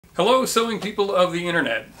Hello sewing people of the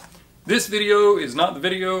internet. This video is not the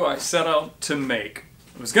video I set out to make.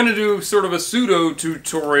 I was going to do sort of a pseudo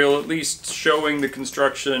tutorial, at least showing the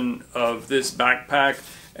construction of this backpack,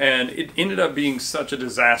 and it ended up being such a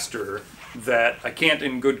disaster that I can't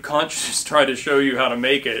in good conscience try to show you how to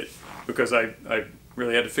make it, because I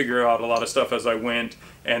really had to figure out a lot of stuff as I went,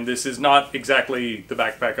 and this is not exactly the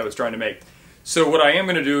backpack I was trying to make. So what I am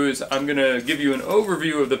going to do is I'm going to give you an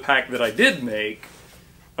overview of the pack that I did make.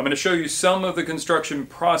 I'm going to show you some of the construction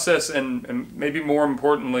process and maybe more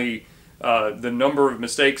importantly the number of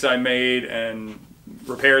mistakes I made and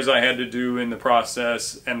repairs I had to do in the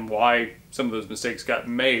process and why some of those mistakes got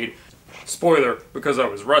made. Spoiler, because I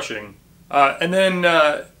was rushing. And then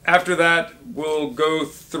after that we'll go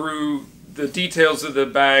through the details of the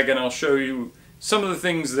bag and I'll show you some of the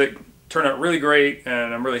things that turn out really great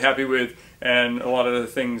and I'm really happy with, and a lot of the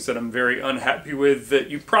things that I'm very unhappy with that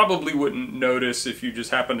you probably wouldn't notice if you just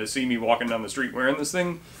happen to see me walking down the street wearing this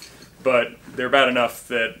thing. But they're bad enough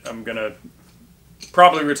that I'm gonna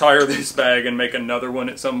probably retire this bag and make another one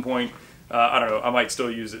at some point. I don't know, I might still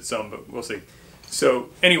use it some, but we'll see. So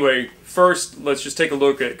anyway, first let's just take a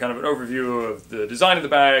look at kind of an overview of the design of the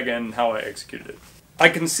bag and how I executed it. I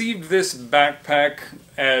conceived this backpack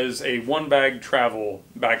as a one-bag travel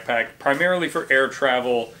backpack, primarily for air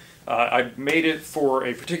travel. I made it for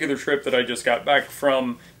a particular trip that I just got back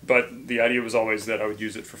from, but the idea was always that I would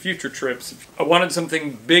use it for future trips. I wanted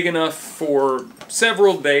something big enough for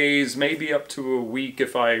several days, maybe up to a week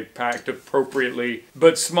if I packed appropriately,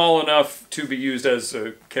 but small enough to be used as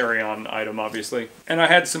a carry-on item, obviously. And I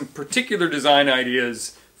had some particular design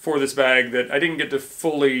ideas for this bag that I didn't get to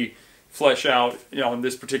fully flesh out, on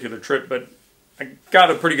this particular trip, but I got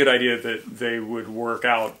a pretty good idea that they would work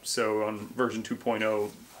out, so on version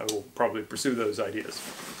 2.0 I will probably pursue those ideas.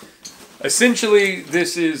 Essentially,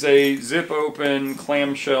 this is a zip-open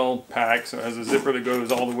clamshell pack, so it has a zipper that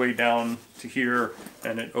goes all the way down to here,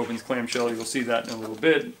 and it opens clamshell. You'll see that in a little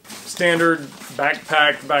bit. Standard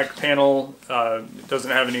backpack, back panel. It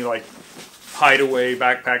doesn't have any like hideaway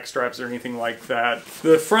backpack straps or anything like that.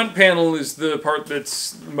 The front panel is the part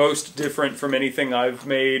that's most different from anything I've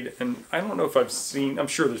made, and I don't know if I've seen, I'm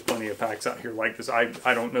sure there's plenty of packs out here like this. I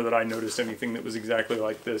don't know that I noticed anything that was exactly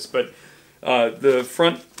like this, but the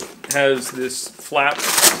front has this flap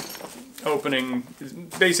opening,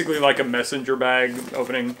 basically like a messenger bag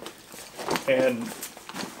opening, and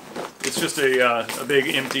it's just a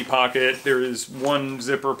big empty pocket. There is one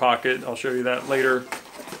zipper pocket, I'll show you that later.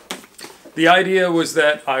 The idea was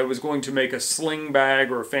that I was going to make a sling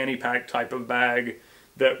bag or a fanny pack type of bag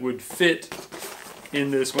that would fit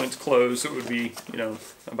in this when it's closed, so it would be,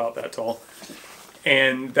 about that tall.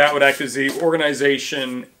 And that would act as the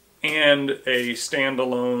organization and a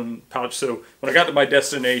standalone pouch. So when I got to my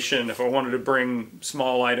destination, if I wanted to bring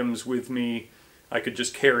small items with me, I could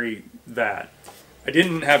just carry that. I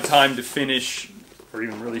didn't have time to finish or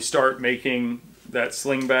even really start making that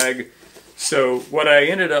sling bag. So what I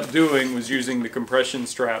ended up doing was using the compression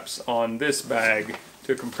straps on this bag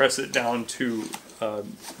to compress it down to a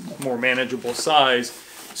more manageable size.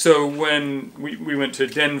 So when we went to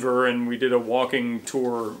Denver and we did a walking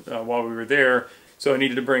tour while we were there, so I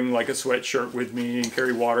needed to bring like a sweatshirt with me and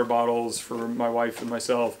carry water bottles for my wife and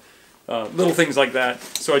myself, little things like that.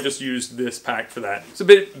 So I just used this pack for that. It's a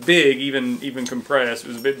bit big, even compressed. It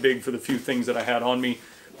was a bit big for the few things that I had on me,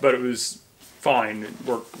 but it was fine. It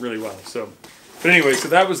worked really well. But anyway, so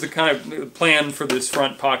that was the kind of plan for this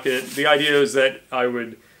front pocket. The idea is that I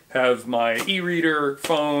would have my e-reader,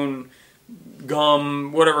 phone,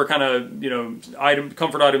 gum, whatever kind of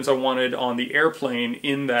comfort items I wanted on the airplane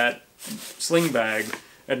in that sling bag,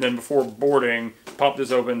 and then before boarding, pop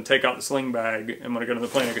this open, take out the sling bag, and when I got on the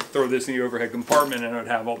plane, I could throw this in the overhead compartment, and I'd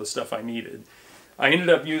have all the stuff I needed. I ended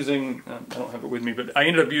up using, I don't have it with me, but I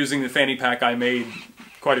ended up using the fanny pack I made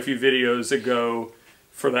quite a few videos ago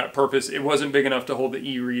for that purpose. It wasn't big enough to hold the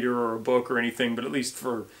e-reader or a book or anything, but at least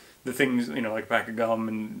for the things, like a pack of gum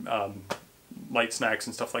and light snacks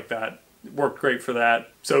and stuff like that, it worked great for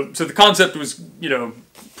that. So the concept was,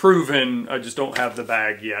 proven. I just don't have the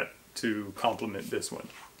bag yet to complement this one.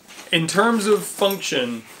 In terms of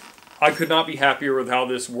function, I could not be happier with how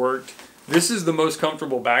this worked. This is the most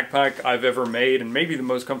comfortable backpack I've ever made, and maybe the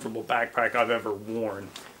most comfortable backpack I've ever worn.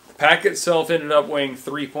 The pack itself ended up weighing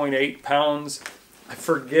 3.8 pounds. I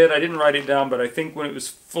forget, I didn't write it down, but I think when it was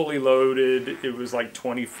fully loaded, it was like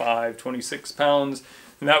 25, 26 pounds.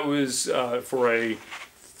 And that was for a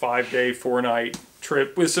 5-day, 4-night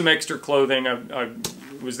trip with some extra clothing. I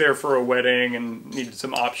was there for a wedding and needed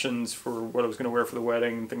some options for what I was going to wear for the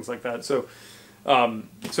wedding and things like that. So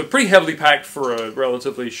So pretty heavily packed for a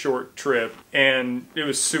relatively short trip, and it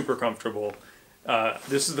was super comfortable.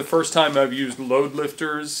 This is the first time I've used load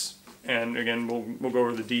lifters, and again, we'll go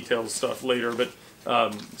over the details stuff later, but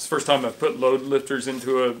it's the first time I've put load lifters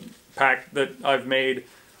into a pack that I've made.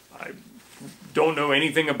 I don't know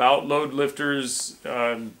anything about load lifters,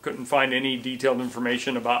 couldn't find any detailed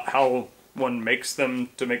information about how one makes them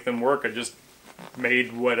to make them work. I just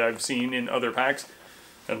made what I've seen in other packs,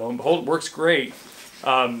 and lo and behold, it works great.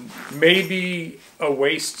 Maybe a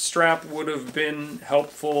waist strap would have been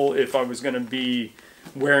helpful if I was going to be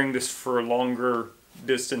wearing this for longer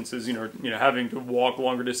distances, you know, having to walk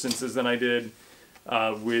longer distances than I did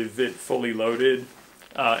with it fully loaded.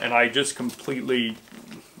 And I just completely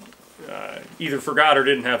either forgot or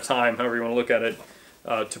didn't have time, however you want to look at it,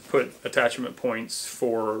 to put attachment points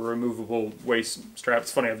for removable waist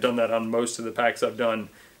straps. Funny, I've done that on most of the packs I've done,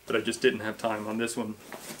 but I just didn't have time on this one.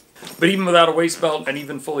 But even without a waist belt and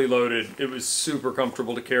even fully loaded, it was super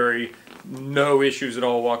comfortable to carry. No issues at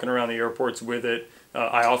all walking around the airports with it.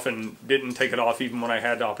 I often didn't take it off even when I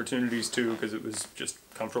had opportunities to, because it was just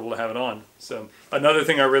comfortable to have it on. So another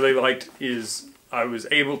thing I really liked is I was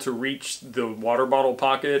able to reach the water bottle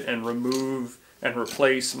pocket and remove and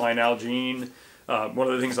replace my Nalgene. One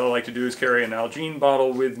of the things I like to do is carry an Nalgene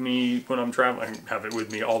bottle with me when I'm traveling. I have it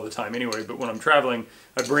with me all the time anyway, but when I'm traveling,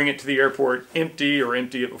 I bring it to the airport empty or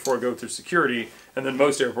empty it before I go through security. And then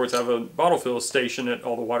most airports have a bottle fill station at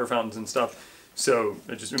all the water fountains and stuff. So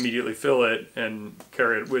I just immediately fill it and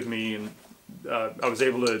carry it with me. And I was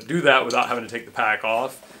able to do that without having to take the pack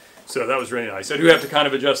off. So that was really nice. I do have to kind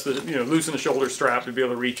of adjust the, loosen the shoulder strap to be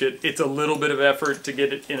able to reach it. It's a little bit of effort to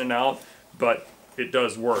get it in and out, but it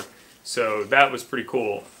does work. So that was pretty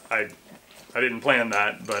cool. I didn't plan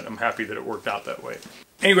that, but I'm happy that it worked out that way.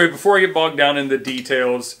 Anyway, before I get bogged down in the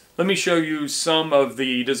details, let me show you some of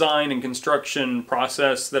the design and construction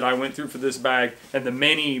process that I went through for this bag and the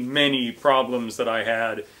many, many problems that I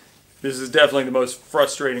had. This is definitely the most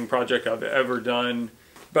frustrating project I've ever done,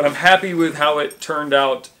 but I'm happy with how it turned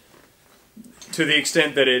out, to the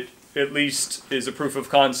extent that it at least is a proof of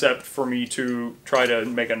concept for me to try to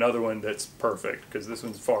make another one that's perfect, because this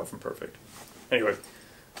one's far from perfect. Anyway,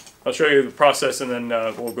 I'll show you the process and then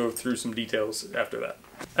we'll go through some details after that.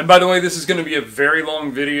 And by the way, this is going to be a very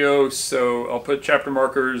long video, so I'll put chapter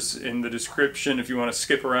markers in the description if you want to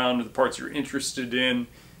skip around to the parts you're interested in,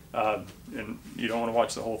 and you don't want to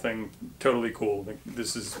watch the whole thing. Totally cool.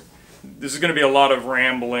 This is going to be a lot of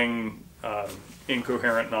rambling,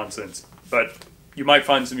 incoherent nonsense, but you might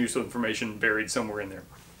find some useful information buried somewhere in there.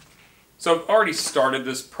 So I've already started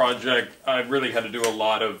this project. I've really had to do a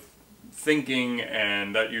lot of thinking,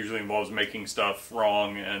 and that usually involves making stuff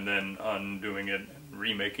wrong and then undoing it and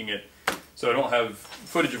remaking it. So I don't have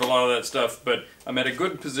footage of a lot of that stuff, but I'm at a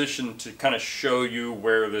good position to kind of show you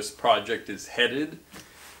where this project is headed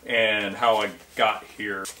and how I got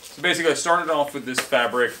here. So basically I started off with this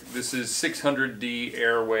fabric. This is 600D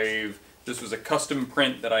Airwave. This was a custom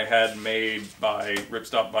print that I had made by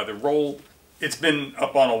Ripstop by the Roll. It's been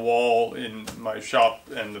up on a wall in my shop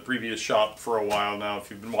and the previous shop for a while now.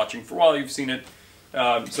 If you've been watching for a while, you've seen it.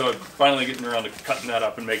 So I'm finally getting around to cutting that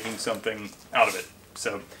up and making something out of it.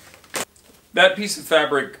 So that piece of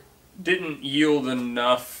fabric didn't yield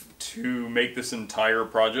enough to make this entire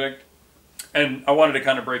project, and I wanted to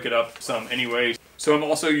kind of break it up some anyway. So I'm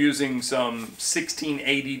also using some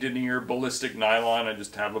 1680 denier ballistic nylon. I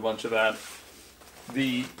just have a bunch of that.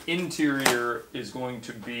 The interior is going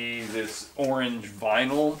to be this orange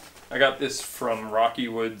vinyl. I got this from Rocky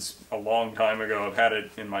Woods a long time ago. I've had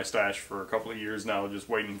it in my stash for a couple of years now, just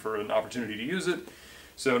waiting for an opportunity to use it.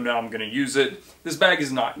 So now I'm going to use it. This bag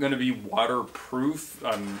is not going to be waterproof.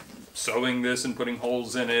 I'm sewing this and putting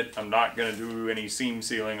holes in it. I'm not going to do any seam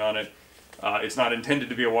sealing on it. It's not intended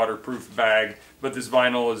to be a waterproof bag, but this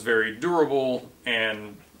vinyl is very durable,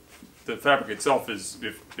 and the fabric itself is,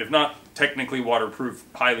 if not technically waterproof,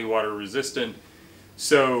 highly water resistant.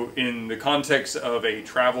 So in the context of a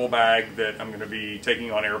travel bag that I'm going to be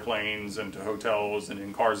taking on airplanes and to hotels and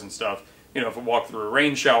in cars and stuff, if I walk through a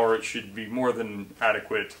rain shower, it should be more than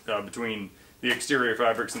adequate. Between the exterior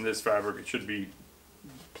fabrics and this fabric, it should be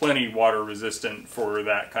plenty water resistant for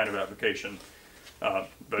that kind of application.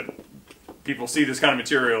 But people see this kind of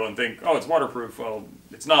material and think, oh, it's waterproof. Well,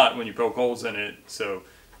 it's not when you poke holes in it. So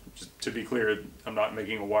just to be clear, I'm not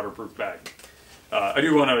making a waterproof bag. I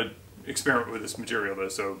do want to experiment with this material though,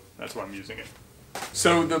 so that's why I'm using it.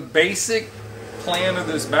 So the basic plan of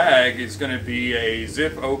this bag is going to be a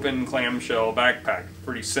zip open clamshell backpack.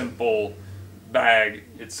 Pretty simple bag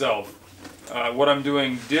itself. What I'm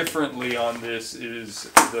doing differently on this is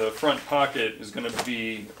the front pocket is going to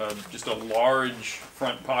be just a large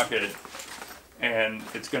front pocket, and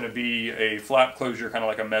it's going to be a flap closure, kind of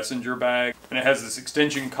like a messenger bag, and it has this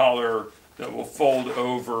extension collar that will fold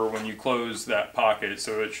over when you close that pocket,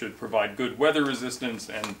 so it should provide good weather resistance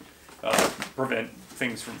and prevent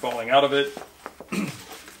things from falling out of it.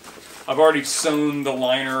 I've already sewn the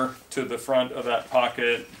liner to the front of that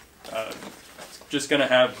pocket. Just going to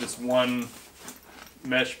have this one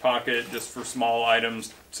mesh pocket just for small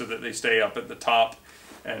items so that they stay up at the top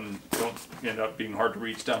and don't end up being hard to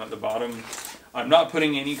reach down at the bottom. I'm not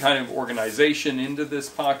putting any kind of organization into this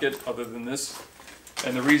pocket other than this,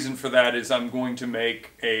 and the reason for that is I'm going to make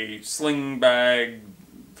a sling bag,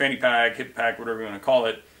 fanny pack, hip pack, whatever you want to call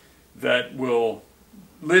it, that will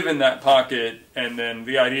live in that pocket, and then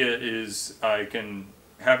the idea is I can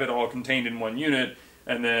have it all contained in one unit,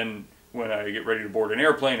 and then when I get ready to board an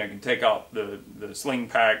airplane, I can take out the sling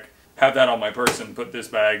pack, have that on my person, put this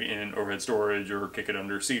bag in overhead storage or kick it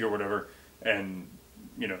under a seat or whatever, and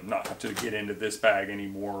not have to get into this bag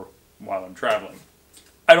anymore while I'm traveling.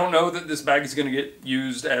 I don't know that this bag is going to get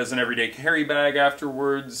used as an everyday carry bag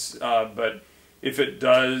afterwards, but if it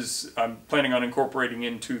does, I'm planning on incorporating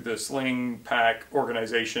into the sling pack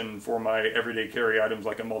organization for my everyday carry items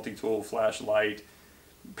like a multi-tool, flashlight,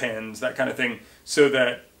 pens, that kind of thing, so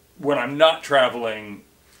that when I'm not traveling,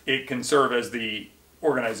 it can serve as the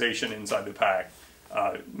organization inside the pack.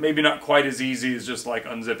 Maybe not quite as easy as just like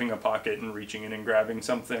unzipping a pocket and reaching in and grabbing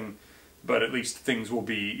something, but at least things will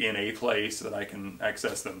be in a place that I can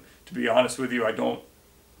access them. To be honest with you, I don't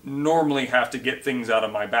normally have to get things out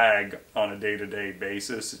of my bag on a day-to-day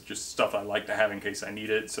basis. It's just stuff I like to have in case I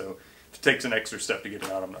need it, so if it takes an extra step to get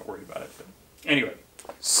it out, I'm not worried about it. But anyway,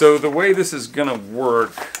 so the way this is going to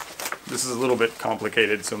work, this is a little bit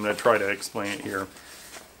complicated, so I'm going to try to explain it here.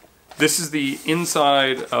 This is the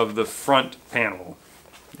inside of the front panel.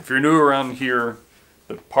 If you're new around here,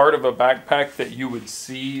 the part of a backpack that you would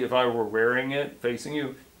see if I were wearing it facing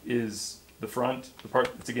you is the front. The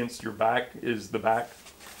part that's against your back is the back.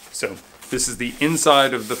 So this is the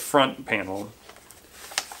inside of the front panel.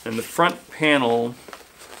 And the front panel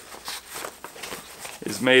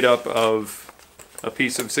is made up of a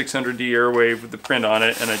piece of 600D Airwave with the print on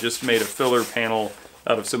it, and I just made a filler panel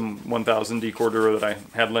out of some 1000D Cordura that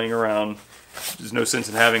I had laying around. There's no sense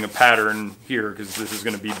in having a pattern here because this is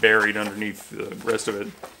going to be buried underneath the rest of it.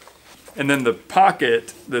 And then the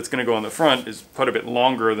pocket that's going to go on the front is quite a bit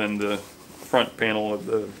longer than the front panel of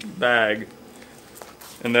the bag,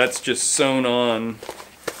 and that's just sewn on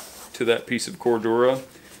to that piece of Cordura.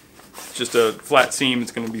 It's just a flat seam.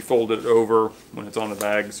 It's going to be folded over when it's on the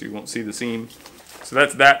bag so you won't see the seam. So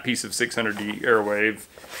that's that piece of 600D Airwave,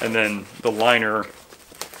 and then the liner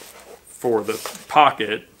for the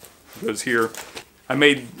pocket goes here. I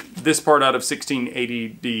made this part out of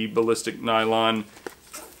 1680D ballistic nylon.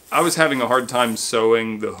 I was having a hard time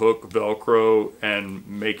sewing the hook Velcro and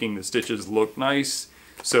making the stitches look nice,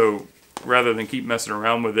 so rather than keep messing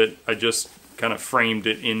around with it, I just kind of framed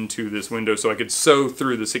it into this window so I could sew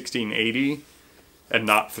through the 1680 and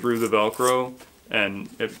not through the Velcro, and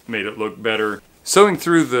it made it look better. Sewing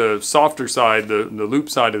through the softer side, the loop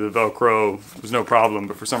side of the Velcro, was no problem,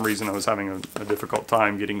 but for some reason I was having a difficult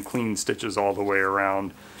time getting clean stitches all the way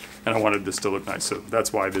around, and I wanted this to look nice, so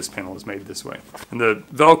that's why this panel is made this way. And the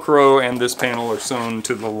Velcro and this panel are sewn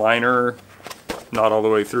to the liner, not all the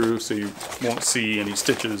way through, so you won't see any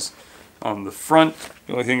stitches on the front.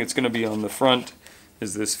 The only thing that's going to be on the front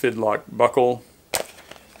is this fidlock buckle,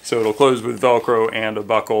 so it'll close with Velcro and a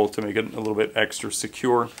buckle to make it a little bit extra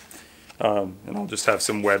secure. And I'll just have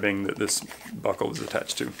some webbing that this buckle is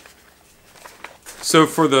attached to. So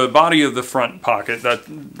for the body of the front pocket,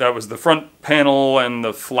 that was the front panel and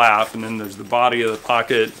the flap, and then there's the body of the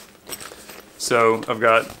pocket. So I've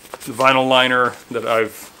got the vinyl liner that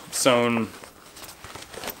I've sewn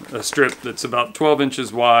a strip that's about 12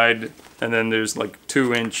 inches wide, and then there's like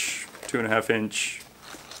 2-inch, 2.5 inch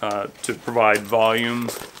to provide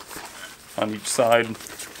volume on each side.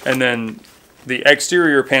 And then the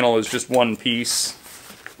exterior panel is just one piece,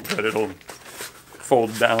 but it'll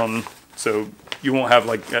fold down so you won't have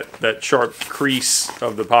like that sharp crease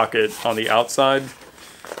of the pocket on the outside,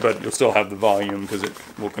 but you'll still have the volume because it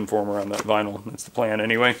will conform around that vinyl. That's the plan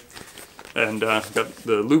anyway. And got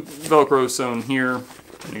the loop Velcro sewn here.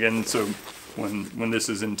 And again, so when this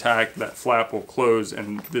is intact, that flap will close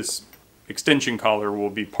and this extension collar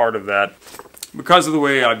will be part of that. Because of the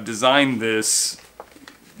way I've designed this,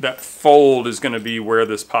 that fold is going to be where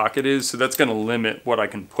this pocket is, so that's going to limit what I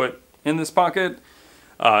can put in this pocket.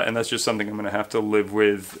 and that's just something I'm going to have to live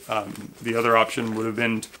with. The other option would have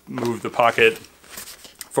been to move the pocket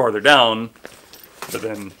farther down, but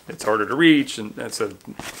then it's harder to reach, and it's a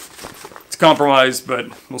compromise, but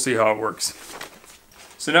we'll see how it works.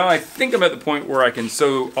 So now I think I'm at the point where I can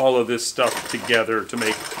sew all of this stuff together to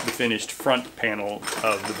make the finished front panel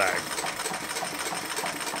of the bag.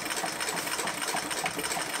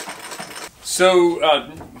 So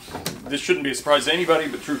this shouldn't be a surprise to anybody,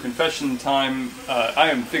 but true confession time,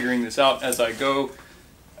 I am figuring this out as I go.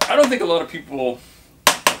 I don't think a lot of people,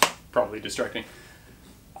 probably distracting,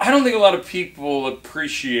 I don't think a lot of people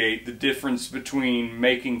appreciate the difference between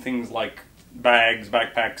making things like bags,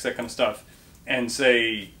 backpacks, that kind of stuff, and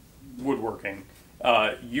say woodworking.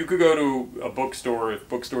 You could go to a bookstore, if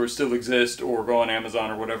bookstores still exist, or go on Amazon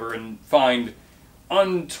or whatever, and find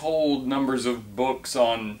untold numbers of books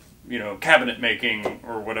on, you know, cabinet making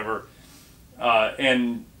or whatever,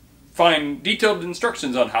 and find detailed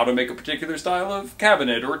instructions on how to make a particular style of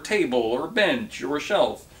cabinet or table or bench or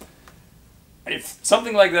shelf. If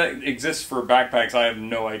something like that exists for backpacks, I have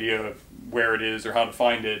no idea where it is or how to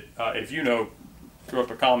find it. If you know, throw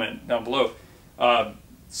up a comment down below.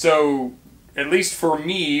 So, at least for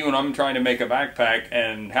me, when I'm trying to make a backpack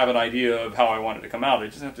and have an idea of how I want it to come out, I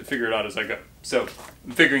just have to figure it out as I go. So,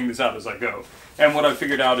 I'm figuring this out as I go. And what I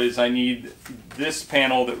figured out is I need this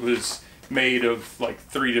panel that was made of like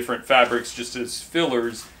 3 different fabrics just as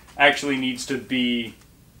fillers, actually needs to be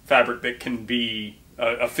fabric that can be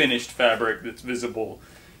a finished fabric that's visible.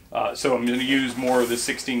 So I'm going to use more of the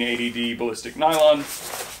 1680D ballistic nylon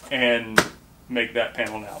and make that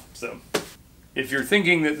panel now. So if you're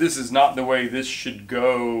thinking that this is not the way this should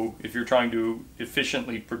go, if you're trying to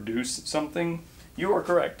efficiently produce something, you are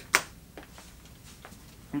correct.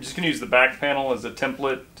 I'm just going to use the back panel as a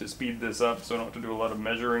template to speed this up so I don't have to do a lot of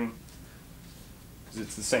measuring, because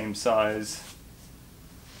it's the same size.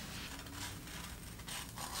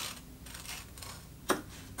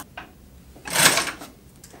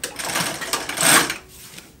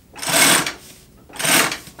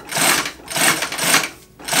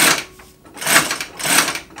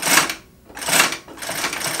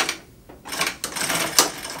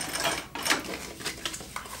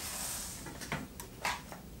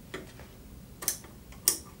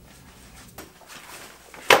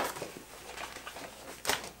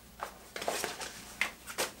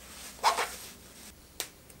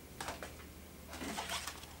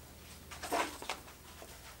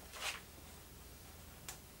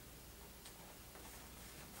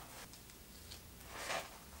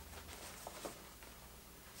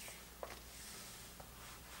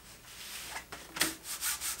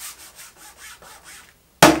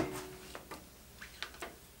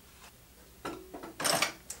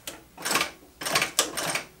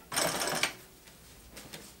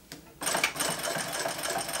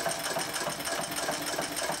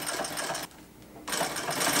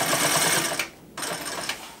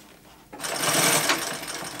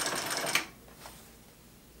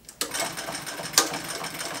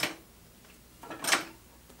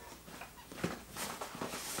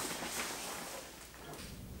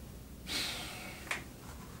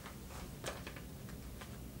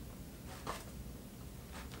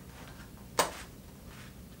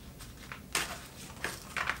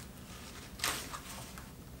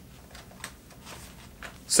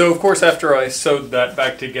 So of course, after I sewed that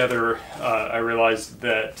back together, I realized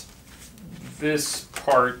that this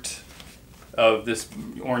part of this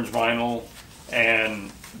orange vinyl and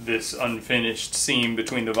this unfinished seam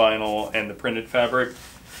between the vinyl and the printed fabric,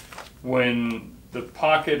 when the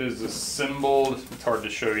pocket is assembled, it's hard to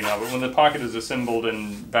show you now, but when the pocket is assembled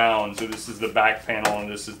and bound, so this is the back panel and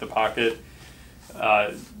this is the pocket,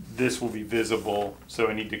 this will be visible. So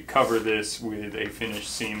I need to cover this with a finished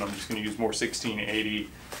seam. I'm just going to use more 1680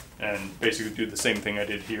 and basically do the same thing I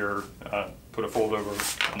did here, put a fold over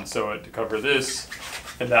and sew it to cover this,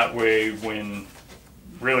 and that way when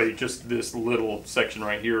really just this little section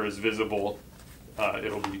right here is visible,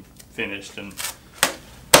 it'll be finished. And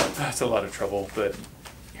that's a lot of trouble, but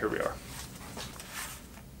here we are.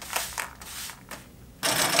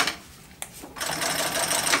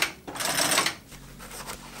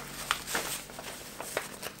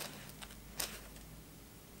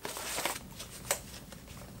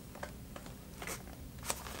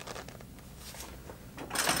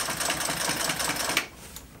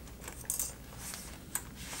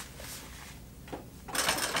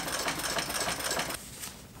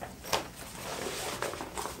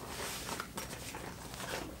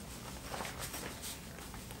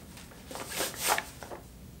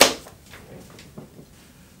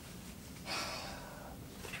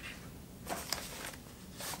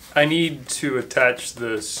 I need to attach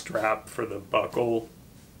the strap for the buckle,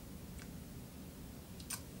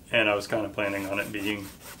 and I was kind of planning on it being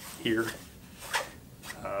here.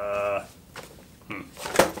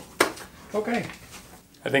 Okay.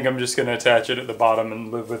 I think I'm just going to attach it at the bottom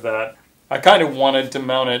and live with that. I kind of wanted to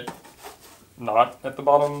mount it not at the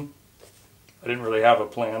bottom. I didn't really have a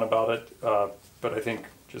plan about it, but I think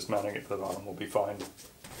just mounting it to the bottom will be fine.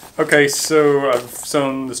 Okay, so I've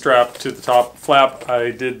sewn the strap to the top flap. I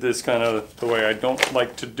did this kind of the way I don't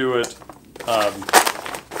like to do it.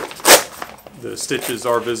 The stitches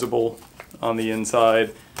are visible on the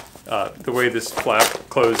inside. The way this flap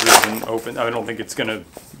closes and opens, I don't think it's going to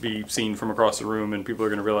be seen from across the room and people are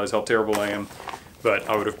going to realize how terrible I am. But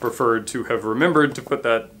I would have preferred to have remembered to put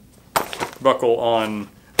that buckle on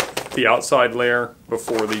the outside layer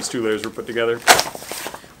before these two layers were put together.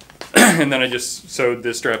 And then I just sewed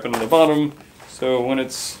this strap into the bottom, so when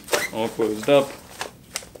it's all closed up,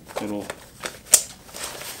 it'll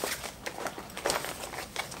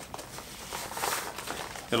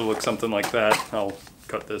look something like that. I'll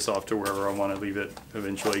cut this off to wherever I want to leave it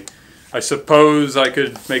eventually. I suppose I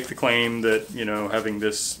could make the claim that, you know, having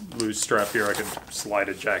this loose strap here, I could slide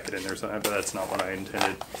a jacket in there or something, but that's not what I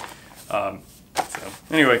intended. So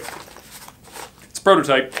anyway, it's a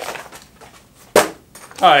prototype.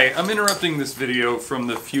 Hi, I'm interrupting this video from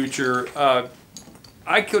the future.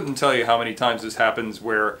 I couldn't tell you how many times this happens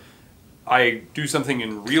where I do something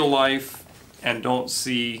in real life and don't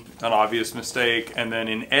see an obvious mistake, and then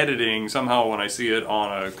in editing, somehow when I see it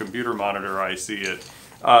on a computer monitor, I see it.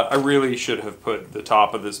 I really should have put the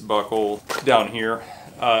top of this buckle down here.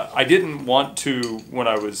 I didn't want to when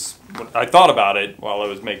I thought about it while I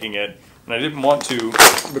was making it, and I didn't want to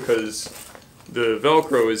because the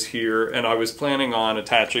Velcro is here, and I was planning on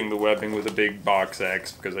attaching the webbing with a big box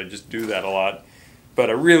X because I just do that a lot. But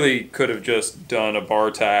I really could have just done a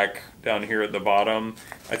bar tack down here at the bottom.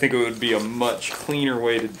 I think it would be a much cleaner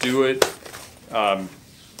way to do it. I'm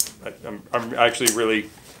actually really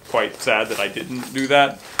quite sad that I didn't do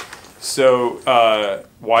that. So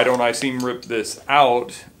why don't I seam rip this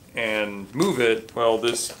out and move it? Well,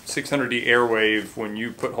 this 600D Airwave, when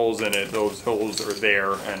you put holes in it, those holes are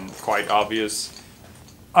there and quite obvious.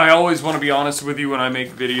 I always want to be honest with you when I make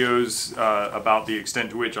videos about the extent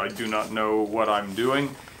to which I do not know what I'm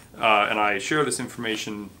doing. And I share this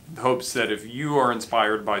information in hopes that if you are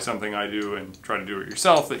inspired by something I do and try to do it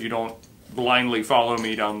yourself, that you don't blindly follow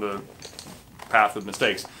me down the path of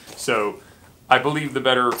mistakes. So I believe the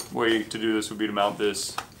better way to do this would be to mount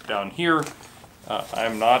this down here.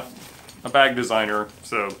 I'm not a bag designer,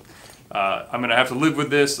 so I'm going to have to live with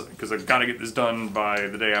this because I've got to get this done by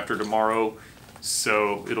the day after tomorrow.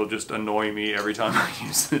 So it'll just annoy me every time I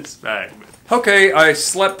use this bag. Okay, I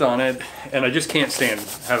slept on it, and I just can't stand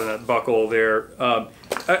having that buckle there.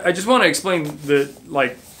 I just want to explain that,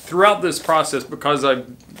 like, throughout this process, because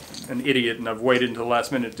I'm an idiot and I've waited until the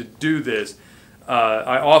last minute to do this,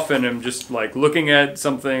 I often am just like looking at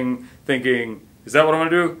something thinking, is that what I want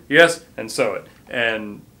to do? Yes, and sew it.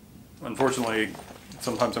 And unfortunately,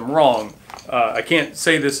 sometimes I'm wrong. I can't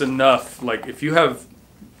say this enough. Like, if you have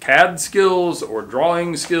CAD skills or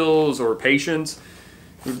drawing skills or patience,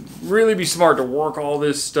 it would really be smart to work all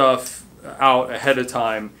this stuff out ahead of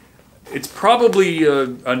time. It's probably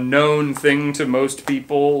a known thing to most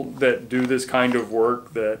people that do this kind of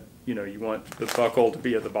work, that, you know, you want the buckle to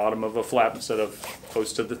be at the bottom of a flap instead of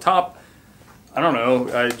close to the top. I don't know,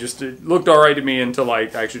 it looked alright to me until I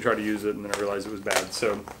actually tried to use it, and then I realized it was bad.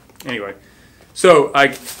 So anyway, so I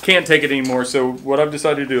can't take it anymore, so what I've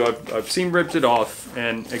decided to do, I've seam ripped it off,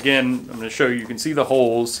 and again, I'm going to show you, you can see the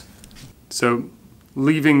holes, so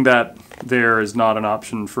leaving that there is not an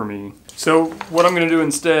option for me. So what I'm going to do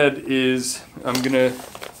instead is I'm going to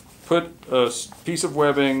put a piece of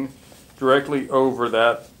webbing directly over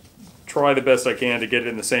that, try the best I can to get it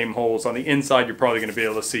in the same holes. On the inside you're probably going to be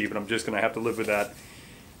able to see, but I'm just going to have to live with that.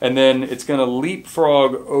 And then it's going to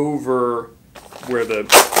leapfrog over where the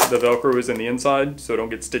Velcro is in the inside, so don't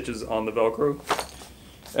get stitches on the Velcro.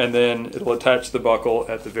 And then it'll attach the buckle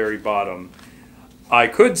at the very bottom. I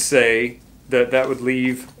could say that would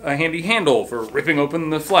leave a handy handle for ripping open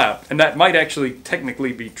the flap, and that might actually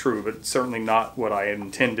technically be true, but it's certainly not what I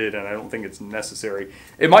intended, and I don't think it's necessary.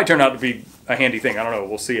 It might turn out to be a handy thing, I don't know,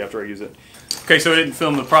 we'll see after I use it. Okay, so I didn't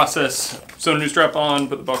film the process. Sew a new strap on,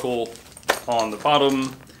 put the buckle on the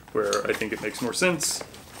bottom where I think it makes more sense,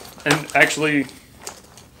 and actually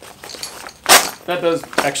that does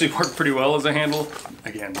actually work pretty well as a handle.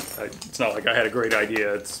 Again, it's not like I had a great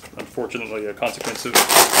idea. It's unfortunately a consequence of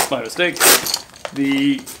my mistake.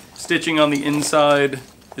 The stitching on the inside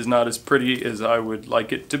is not as pretty as I would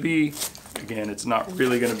like it to be. Again, it's not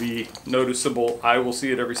really going to be noticeable. I will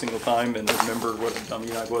see it every single time and remember what a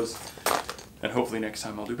dummy I was. And hopefully next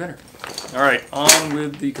time I'll do better. All right, on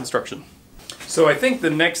with the construction. So I think the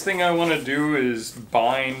next thing I want to do is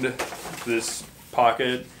bind this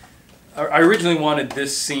pocket. I originally wanted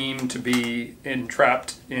this seam to be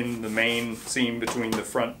entrapped in the main seam between the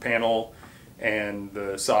front panel and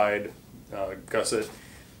the side gusset.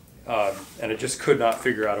 And I just could not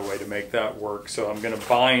figure out a way to make that work. So I'm going to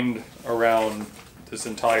bind around this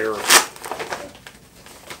entire,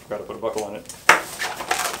 gotta put a buckle on it.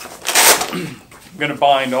 I'm going to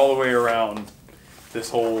bind all the way around this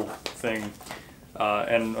whole thing.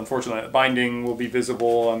 And unfortunately that binding will be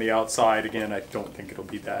visible on the outside. Again, I don't think it'll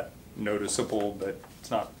be that noticeable, but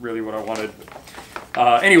it's not really what I wanted.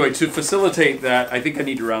 Anyway, to facilitate that, I think I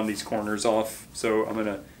need to round these corners off. So I'm going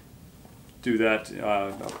to do that.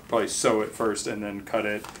 I'll probably sew it first and then cut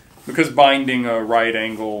it. Because binding a right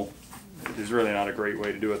angle is really not a great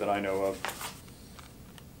way to do it that I know of.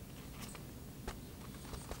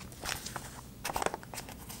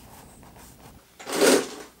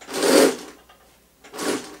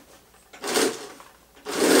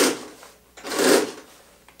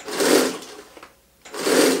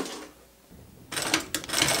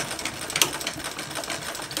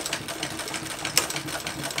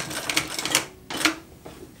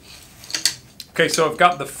 Okay, so I've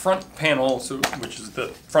got the front panel, which is the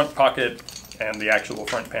front pocket and the actual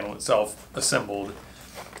front panel itself assembled,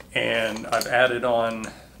 and I've added on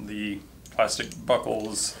the plastic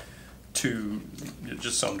buckles to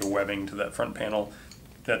just some to webbing to that front panel.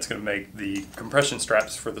 That's going to make the compression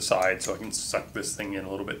straps for the side, so I can suck this thing in a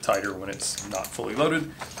little bit tighter when it's not fully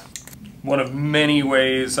loaded. One of many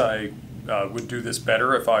ways I would do this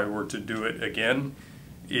better if I were to do it again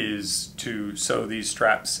is to sew these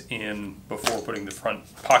straps in before putting the front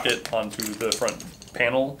pocket onto the front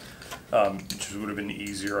panel, which would have been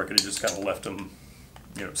easier. I could have just kind of left them,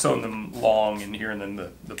 sewn them long in here and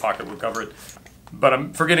then the pocket would cover it. But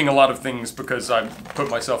I'm forgetting a lot of things because I put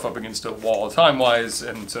myself up against a wall time-wise,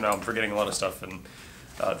 and so now I'm forgetting a lot of stuff, and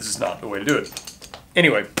this is not the way to do it.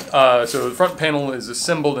 Anyway, so the front panel is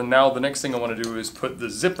assembled, and now the next thing I want to do is put the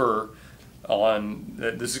zipper on.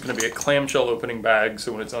 This is going to be a clamshell opening bag,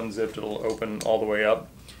 so when it's unzipped it'll open all the way up.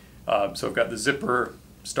 So I've got the zipper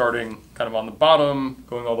starting kind of on the bottom,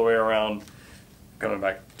 going all the way around, coming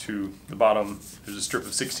back to the bottom. There's a strip of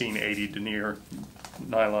 1680 denier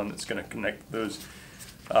nylon that's going to connect those.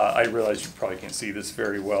 I realize you probably can't see this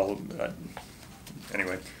very well.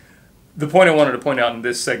 Anyway, the point I wanted to point out in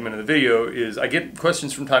this segment of the video is I get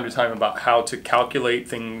questions from time to time about how to calculate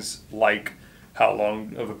things like how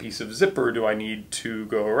long of a piece of zipper do I need to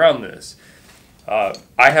go around this. I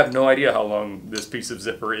have no idea how long this piece of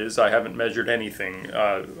zipper is. I haven't measured anything.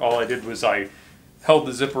 All I did was I held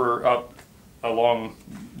the zipper up along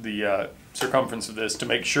the circumference of this to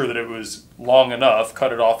make sure that it was long enough,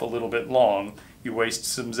 cut it off a little bit long. You waste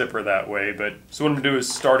some zipper that way. But so what I'm going to do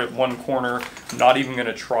is start at one corner. I'm not even going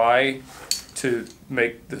to try to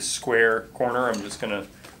make the square corner. I'm just going to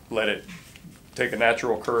let it take a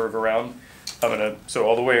natural curve around. I'm going to sew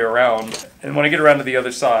all the way around, and when I get around to the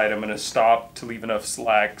other side, I'm going to stop to leave enough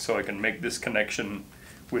slack so I can make this connection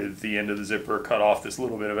with the end of the zipper, cut off this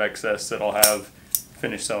little bit of excess that I'll have,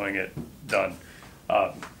 finish sewing it, done.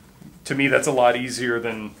 To me, that's a lot easier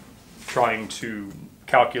than trying to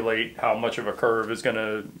calculate how much of a curve is going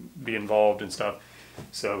to be involved and stuff.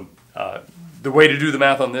 So the way to do the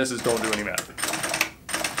math on this is don't do any math.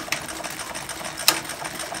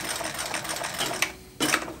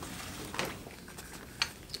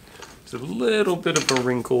 A little bit of a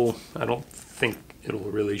wrinkle. I don't think it'll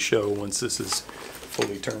really show once this is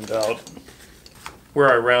fully turned out.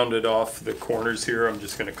 Where I rounded off the corners here, I'm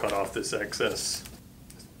just going to cut off this excess.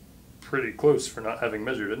 Pretty close for not having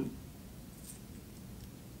measured it.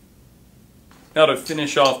 Now to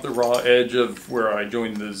finish off the raw edge of where I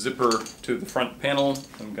joined the zipper to the front panel,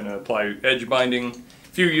 I'm going to apply edge binding.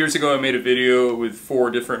 A few years ago I made a video with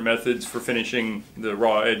 4 different methods for finishing the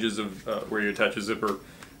raw edges of where you attach a zipper.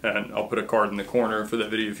 And I'll put a card in the corner for that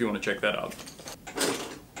video if you want to check that out.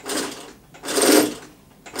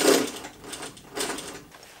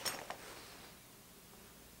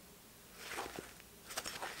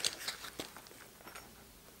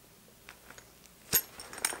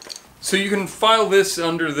 So you can file this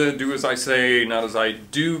under the do as I say, not as I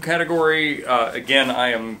do category. Again,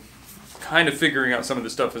 I am kind of figuring out some of the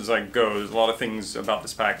stuff as I go. There's a lot of things about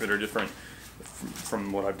this pack that are different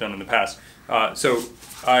from what I've done in the past. So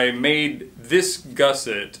I made this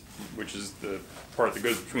gusset, which is the part that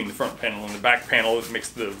goes between the front panel and the back panel that makes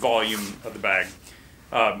the volume of the bag.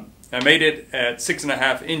 I made it at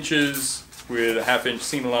 6.5 inches with a 1/2 inch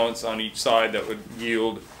seam allowance on each side. That would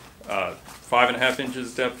yield 5.5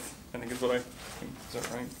 inches depth, I think is what I think. Is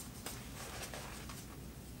that right?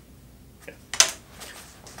 Yeah.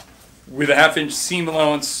 With a 1/2 inch seam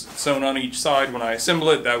allowance sewn on each side, when I assemble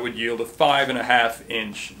it, that would yield a 5.5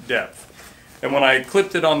 inch depth. And when I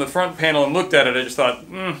clipped it on the front panel and looked at it, I just thought,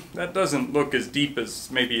 that doesn't look as deep as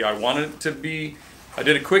maybe I wanted it to be. I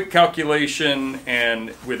did a quick calculation,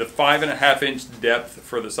 and with a 5.5 inch depth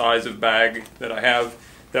for the size of bag that I have,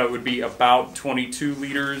 that would be about 22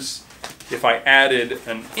 liters. If I added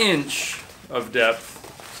an inch of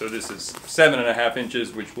depth, so this is 7.5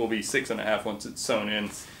 inches, which will be 6.5 once it's sewn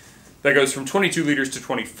in, that goes from 22 liters to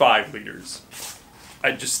 25 liters.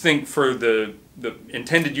 I just think for the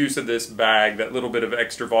intended use of this bag, that little bit of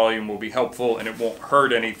extra volume will be helpful, and it won't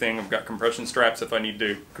hurt anything. I've got compression straps if I need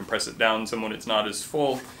to compress it down some when it's not as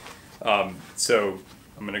full. So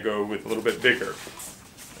I'm going to go with a little bit bigger.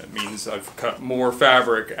 That means I've cut more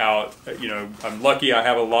fabric out. You know, I'm lucky I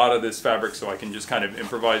have a lot of this fabric, so I can just kind of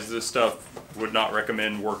improvise this stuff. Would not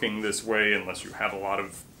recommend working this way unless you have a lot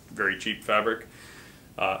of very cheap fabric.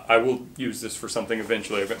 I will use this for something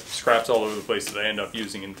eventually. I've got scraps all over the place that I end up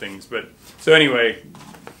using in things. But so anyway,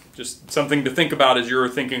 just something to think about as you're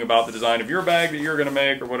thinking about the design of your bag that you're going to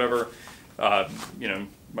make or whatever. You know,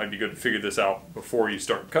 might be good to figure this out before you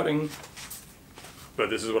start cutting.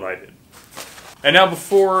 But this is what I did. And now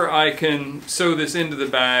before I can sew this into the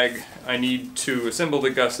bag, I need to assemble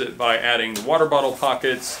the gusset by adding the water bottle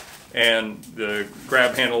pockets and the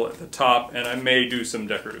grab handle at the top, and I may do some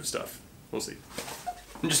decorative stuff. We'll see.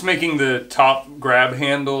 I'm just making the top grab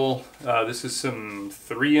handle. This is some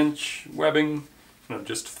 3-inch webbing. I've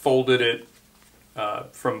just folded it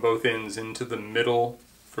from both ends into the middle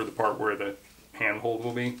for the part where the handhold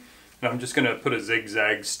will be. And I'm just going to put a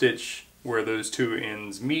zigzag stitch where those two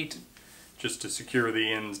ends meet, just to secure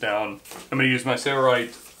the ends down. I'm going to use my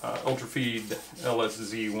Sailrite Ultra Feed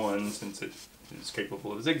LSZ1 since it is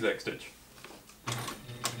capable of a zigzag stitch.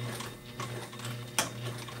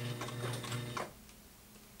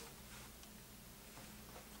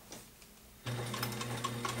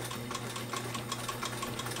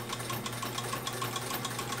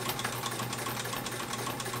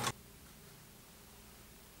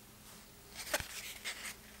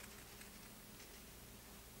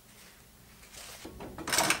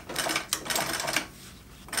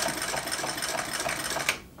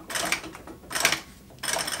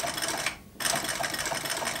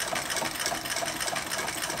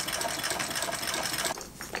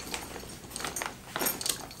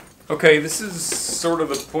 Okay, this is sort of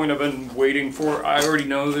the point I've been waiting for. I already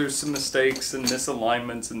know there's some mistakes and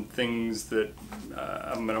misalignments and things that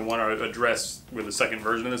I'm going to want to address with a second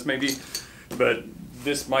version of this maybe, but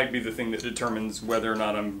this might be the thing that determines whether or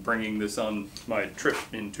not I'm bringing this on my trip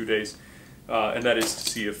in 2 days, and that is to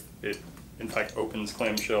see if it in fact opens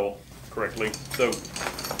clamshell correctly. So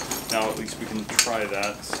now at least we can try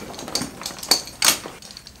that. So.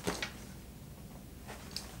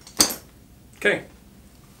 Okay.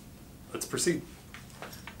 Let's proceed.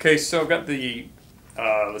 Okay, so I've got the,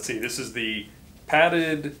 let's see, this is the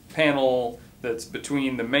padded panel that's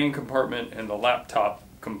between the main compartment and the laptop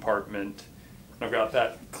compartment. I've got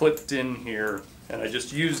that clipped in here, and I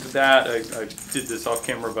just used that. I did this off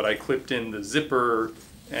camera, but I clipped in the zipper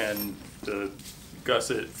and the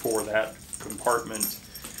gusset for that compartment.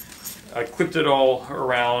 I clipped it all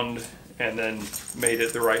around and then made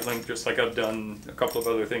it the right length, just like I've done a couple of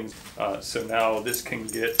other things. So now this can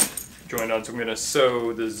get joined on. So I'm going to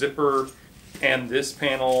sew the zipper and this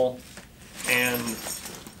panel and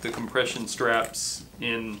the compression straps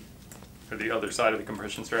in, or the other side of the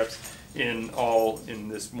compression straps, in all in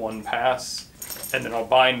this one pass. And then I'll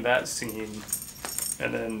bind that seam.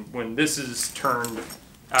 And then when this is turned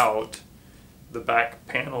out, the back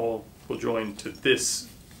panel will join to this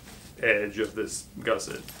edge of this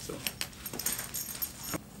gusset. So.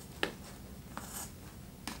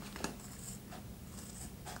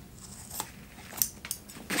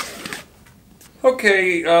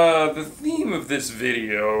 Okay, the theme of this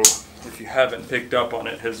video, if you haven't picked up on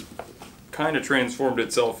it, has kind of transformed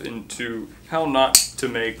itself into how not to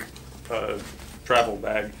make a travel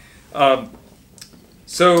bag.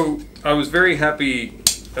 So I was very happy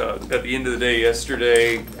at the end of the day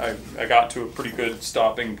yesterday. I got to a pretty good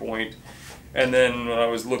stopping point, and then when I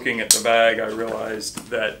was looking at the bag I realized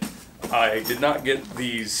that I did not get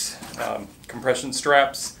these compression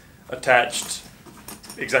straps attached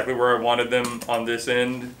exactly where I wanted them on this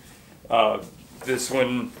end. This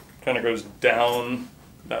one kind of goes down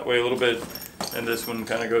that way a little bit, and this one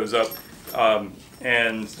kind of goes up.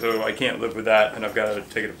 and so I can't live with that, and I've got to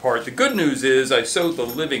take it apart. The good news is I sewed the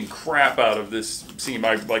living crap out of this seam.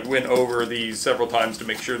 I went over these several times to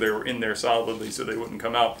make sure they were in there solidly so they wouldn't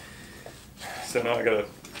come out. So now I got to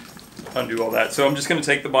undo all that. So I'm just going to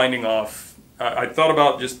take the binding off. I thought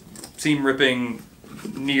about just seam ripping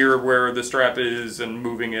near where the strap is and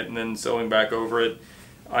moving it and then sewing back over it.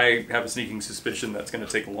 I have a sneaking suspicion that's going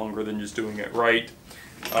to take longer than just doing it right.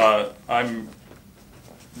 I'm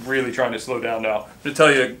really trying to slow down now. I'm going to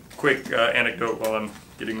tell you a quick anecdote while I'm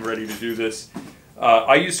getting ready to do this.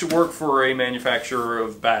 I used to work for a manufacturer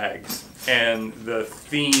of bags, and the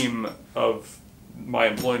theme of my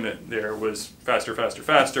employment there was faster, faster,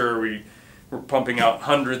 faster. We were pumping out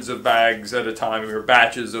hundreds of bags at a time. We were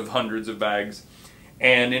batches of hundreds of bags.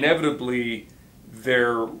 And inevitably,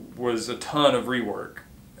 there was a ton of rework,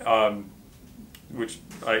 which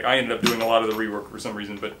I ended up doing a lot of the rework for some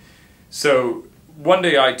reason. But so one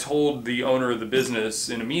day I told the owner of the business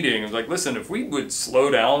in a meeting, I was like, listen, if we would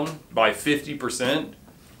slow down by 50%,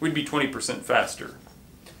 we'd be 20% faster.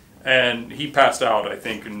 And he passed out, I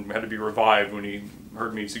think, and had to be revived when he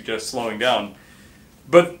heard me suggest slowing down.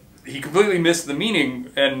 But he completely missed the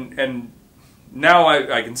meaning, and now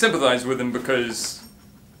I can sympathize with him, because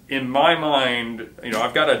in my mind, you know,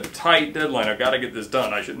 I've got a tight deadline. I've got to get this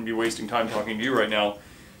done. I shouldn't be wasting time talking to you right now.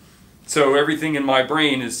 So everything in my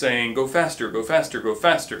brain is saying, go faster, go faster, go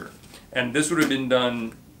faster. And this would have been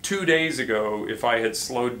done 2 days ago if I had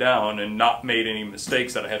slowed down and not made any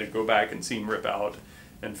mistakes that I had to go back and seam rip out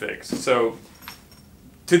and fix. So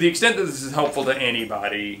to the extent that this is helpful to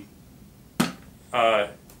anybody,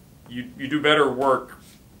 you do better work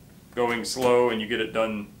going slow and you get it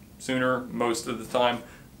done sooner most of the time.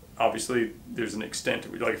 Obviously, there's an extent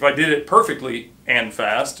to it. Like if I did it perfectly and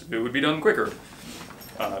fast, it would be done quicker.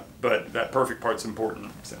 But that perfect part's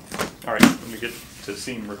important. So, all right, let me get to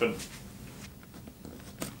seam ripping.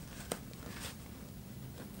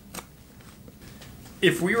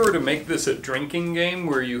 If we were to make this a drinking game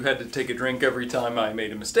where you had to take a drink every time I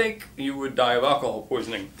made a mistake, you would die of alcohol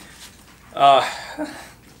poisoning.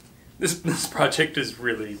 This project is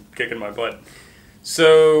really kicking my butt.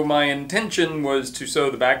 So my intention was to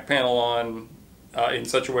sew the back panel on in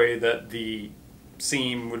such a way that the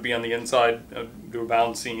seam would be on the inside, do a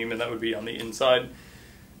bound seam, and that would be on the inside.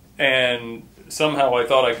 And somehow I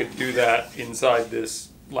thought I could do that inside this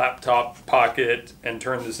laptop pocket and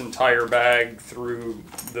turn this entire bag through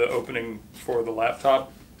the opening for the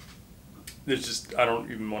laptop. It's just, I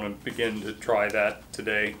don't even want to begin to try that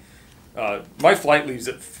today. My flight leaves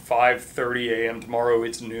at 5:30 a.m. tomorrow.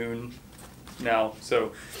 It's noon now,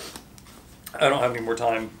 so I don't have any more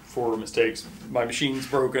time for mistakes. My machine's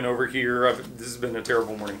broken over here. This has been a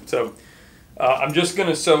terrible morning. So I'm just going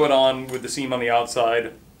to sew it on with the seam on the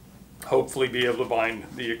outside, hopefully be able to bind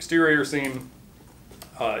the exterior seam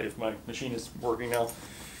if my machine is working now.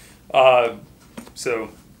 So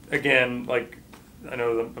again, like, I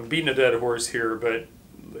know I'm beating a dead horse here, but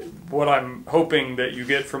what I'm hoping that you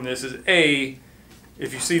get from this is, A,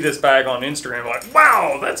 if you see this bag on Instagram, like,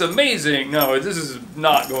 wow, that's amazing. No, this is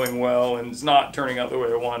not going well, and it's not turning out the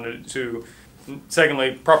way I wanted it to.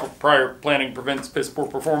 Secondly, proper prior planning prevents piss poor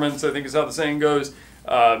performance, I think is how the saying goes.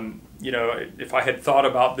 You know, if I had thought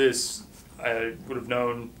about this, I would have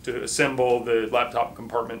known to assemble the laptop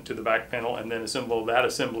compartment to the back panel and then assemble that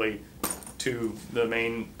assembly to the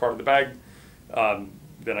main part of the bag.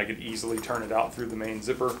 Then I could easily turn it out through the main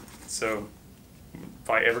zipper. So if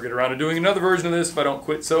I ever get around to doing another version of this, if I don't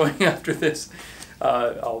quit sewing after this,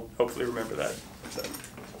 I'll hopefully remember that. So,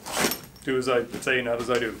 do as I say, not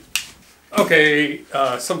as I do. Okay,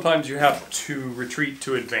 sometimes you have to retreat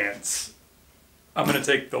to advance. I'm going to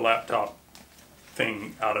take the laptop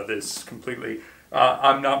thing out of this completely.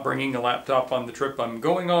 I'm not bringing a laptop on the trip I'm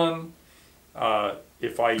going on.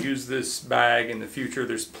 If I use this bag in the future,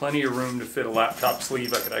 there's plenty of room to fit a laptop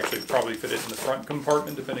sleeve. I could actually probably fit it in the front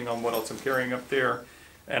compartment, depending on what else I'm carrying up there.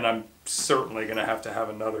 And I'm certainly going to have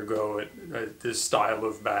another go at this style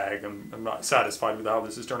of bag. I'm not satisfied with how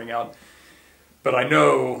this is turning out. But I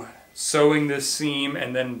know sewing this seam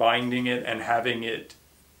and then binding it and having it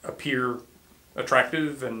appear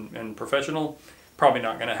attractive and professional, probably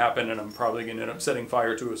not going to happen, and I'm probably going to end up setting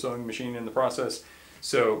fire to a sewing machine in the process.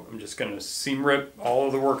 So I'm just going to seam rip all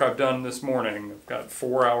of the work I've done this morning. I've got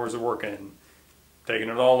 4 hours of work in, taking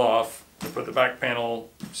it all off. I put the back panel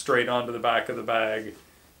straight onto the back of the bag,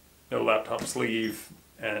 no laptop sleeve,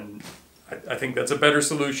 and I think that's a better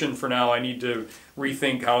solution for now. I need to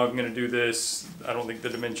rethink how I'm going to do this. I don't think the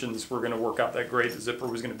dimensions were going to work out that great. The zipper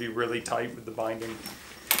was going to be really tight with the binding.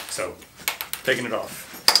 So, taking it off.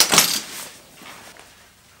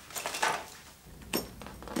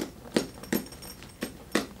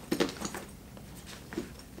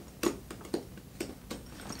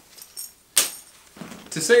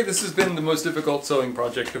 To say this has been the most difficult sewing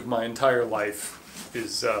project of my entire life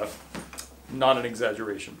is not an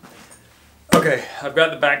exaggeration. Okay, I've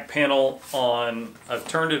got the back panel on. I've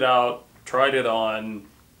turned it out, tried it on.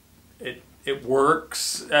 It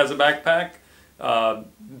works as a backpack.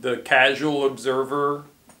 The casual observer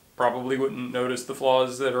probably wouldn't notice the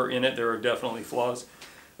flaws that are in it. There are definitely flaws.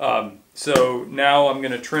 So now I'm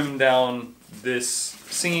going to trim down this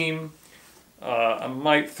seam. I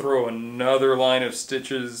might throw another line of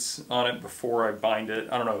stitches on it before I bind it.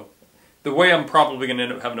 I don't know. The way I'm probably going to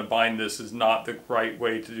end up having to bind this is not the right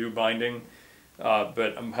way to do binding,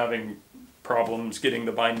 but I'm having problems getting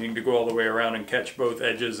the binding to go all the way around and catch both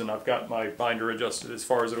edges, and I've got my binder adjusted as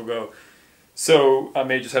far as it'll go. So I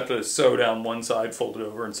may just have to sew down one side, fold it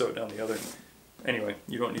over, and sew it down the other. Anyway,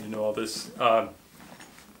 you don't need to know all this.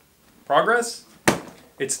 Progress?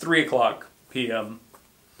 It's 3 p.m.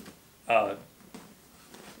 Yeah.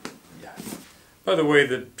 By the way,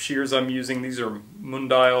 the shears I'm using, these are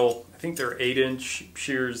Mundile, I think they're 8-inch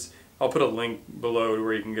shears. I'll put a link below to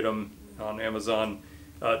where you can get them on Amazon.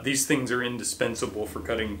 These things are indispensable for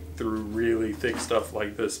cutting through really thick stuff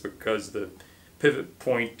like this because the pivot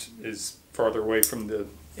point is farther away from the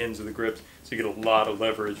ends of the grips, so you get a lot of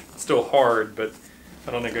leverage. It's still hard, but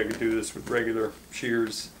I don't think I could do this with regular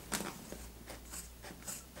shears.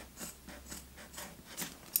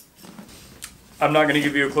 I'm not going to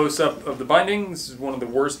give you a close-up of the binding. This is one of the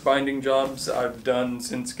worst binding jobs I've done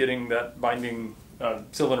since getting that binding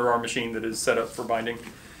cylinder arm machine that is set up for binding.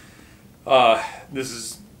 This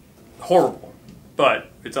is horrible, but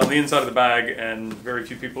it's on the inside of the bag and very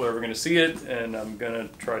few people are ever going to see it, and I'm going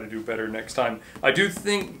to try to do better next time. I do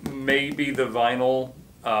think maybe the vinyl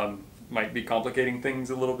might be complicating things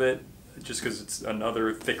a little bit just because it's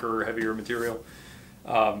another thicker, heavier material,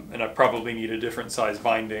 and I probably need a different size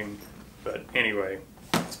binding. But anyway,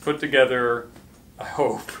 it's put together, I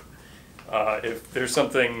hope. If there's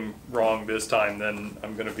something wrong this time, then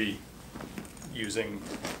I'm going to be using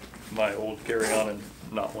my old carry-on and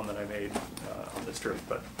not one that I made on this trip.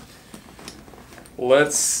 But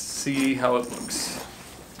let's see how it looks.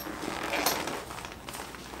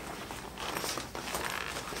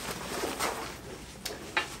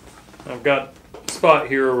 I've got a spot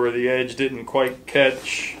here where the edge didn't quite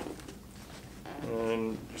catch,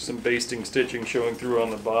 and some basting stitching showing through on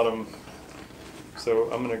the bottom.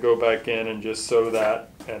 So I'm going to go back in and just sew that,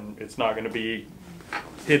 and it's not going to be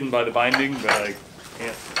hidden by the binding, but I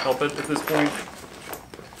can't help it at this point.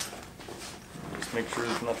 Just make sure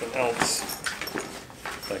there's nothing else.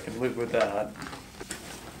 I can live with that.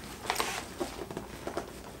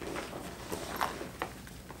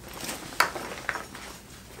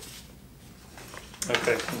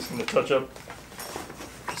 Okay, I'm just going to touch up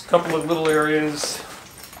just a couple of little areas.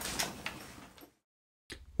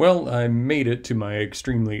 Well, I made it to my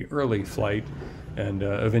extremely early flight and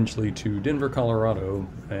eventually to Denver, Colorado,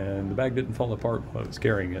 and the bag didn't fall apart while I was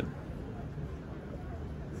carrying it.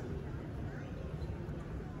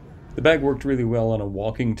 The bag worked really well on a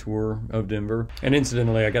walking tour of Denver, and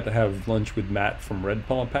incidentally I got to have lunch with Matt from Red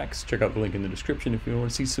Paw Packs. Check out the link in the description if you want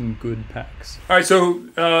to see some good packs. Alright,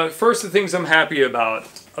 so first the things I'm happy about.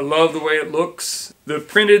 I love the way it looks. The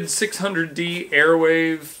printed 600D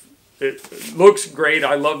Airwave, it looks great.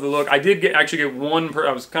 I love the look. I did actually get one,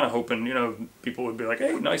 I was kind of hoping, you know, people would be like,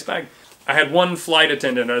 hey, nice bag. I had one flight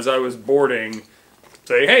attendant as I was boarding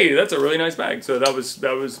say, hey, that's a really nice bag. So that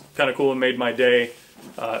was kind of cool and made my day.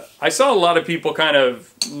 I saw a lot of people kind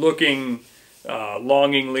of looking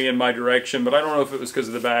longingly in my direction, but I don't know if it was because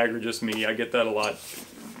of the bag or just me. I get that a lot.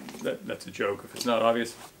 That's a joke if it's not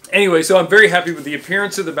obvious. Anyway, so I'm very happy with the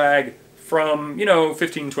appearance of the bag from, you know,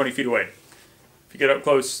 15, 20 feet away. If you get up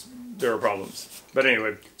close, there are problems. But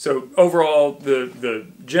anyway, so overall, the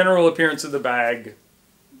general appearance of the bag,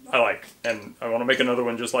 I like. And I want to make another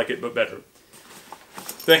one just like it, but better.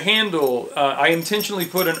 The handle, I intentionally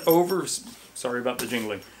put an sorry about the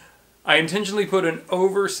jingling. I intentionally put an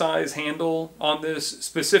oversized handle on this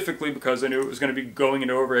specifically because I knew it was going to be going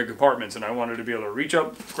into overhead compartments, and I wanted to be able to reach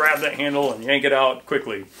up, grab that handle, and yank it out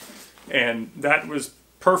quickly. And that was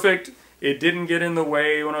perfect. It didn't get in the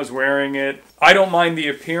way when I was wearing it. I don't mind the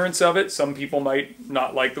appearance of it. Some people might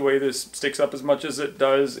not like the way this sticks up as much as it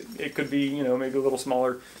does. It could be, you know, maybe a little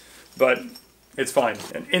smaller, but it's fine.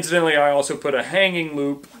 And incidentally, I also put a hanging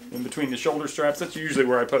loop in between the shoulder straps. That's usually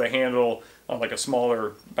where I put a handle on like a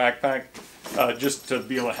smaller backpack, just to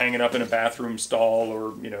be able to hang it up in a bathroom stall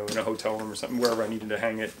or, you know, in a hotel room or something, wherever I needed to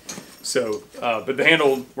hang it. So, but the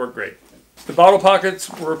handle worked great. The bottle pockets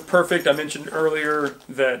were perfect. I mentioned earlier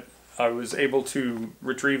that I was able to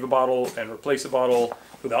retrieve a bottle and replace a bottle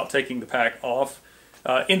without taking the pack off.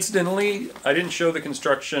 Incidentally, I didn't show the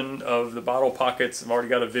construction of the bottle pockets. I've already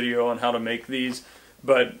got a video on how to make these,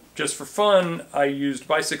 but just for fun, I used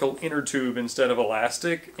bicycle inner tube instead of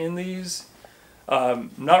elastic in these.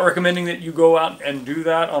 Not recommending that you go out and do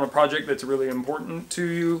that on a project that's really important to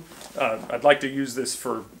you. I'd like to use this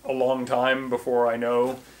for a long time before I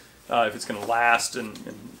know if it's going to last and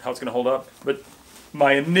how it's going to hold up. But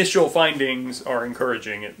my initial findings are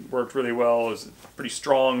encouraging. It worked really well. It's pretty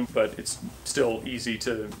strong, but it's still easy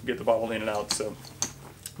to get the bottle in and out. So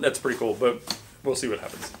that's pretty cool, but we'll see what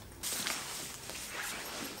happens.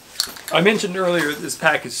 I mentioned earlier this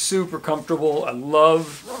pack is super comfortable. I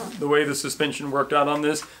love the way the suspension worked out on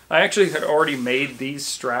this. I actually had already made these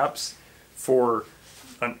straps for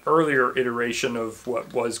an earlier iteration of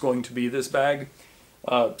what was going to be this bag.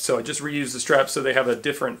 So I just reused the straps so they have a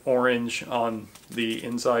different orange on the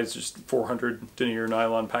insides, just 400 denier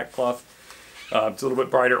nylon pack cloth. It's a little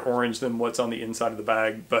bit brighter orange than what's on the inside of the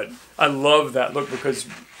bag, but I love that look because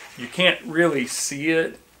you can't really see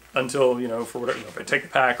it until, you know, for whatever, if I take the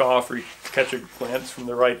pack off or you catch a glance from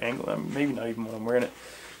the right angle, maybe not even when I'm wearing it.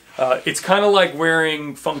 It's kind of like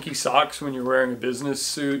wearing funky socks when you're wearing a business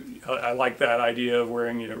suit. I like that idea of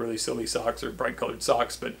wearing, you know, really silly socks or bright colored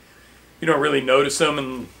socks, but you don't really notice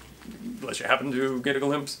them unless you happen to get a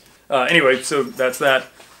glimpse. Anyway, so that's that.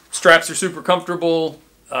 Straps are super comfortable.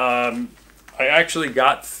 I actually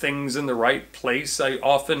got things in the right place. I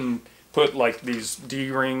often put like these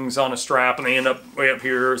D-rings on a strap and they end up way up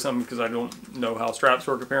here or something because I don't know how straps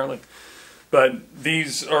work apparently. But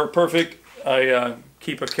these are perfect. I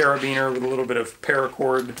keep a carabiner with a little bit of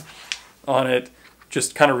paracord on it.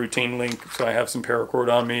 Just kind of routine link, so I have some paracord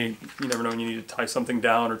on me. You never know when you need to tie something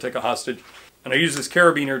down or take a hostage. And I use this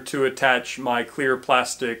carabiner to attach my clear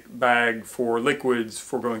plastic bag for liquids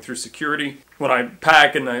for going through security. When I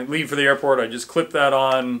pack and I leave for the airport, I just clip that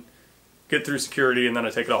on, get through security, and then I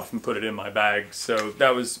take it off and put it in my bag. So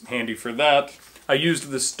that was handy for that. I used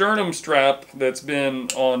the sternum strap that's been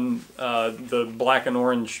on the black and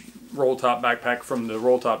orange roll top backpack from the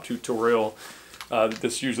roll top tutorial.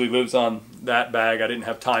 This usually lives on that bag. I didn't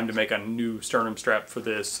have time to make a new sternum strap for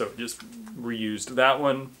this, so just reused that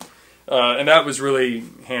one. And that was really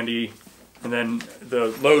handy. And then the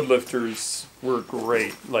load lifters were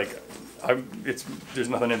great. Like, there's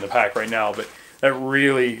nothing in the pack right now, but that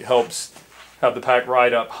really helps have the pack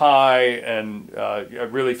ride up high, and I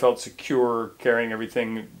really felt secure carrying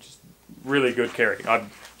everything. Just really good carry. I'm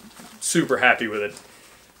super happy with it.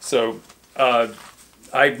 So,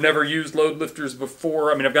 I've never used load lifters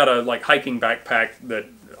before. I mean, I've got a like hiking backpack that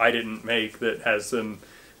I didn't make that has them,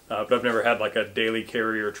 but I've never had like a daily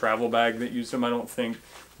carry or travel bag that used them, I don't think.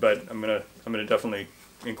 But I'm gonna definitely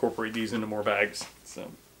incorporate these into more bags.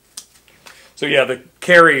 So yeah, the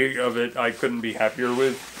carry of it I couldn't be happier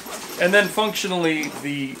with. And then functionally,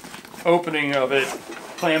 the opening of it,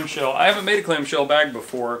 clamshell. I haven't made a clamshell bag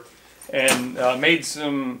before, and made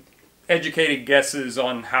some educated guesses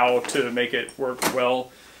on how to make it work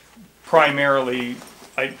well. Primarily,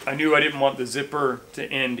 I knew I didn't want the zipper to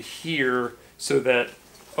end here, so that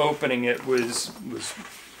opening it was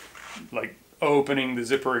like opening the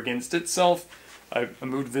zipper against itself. I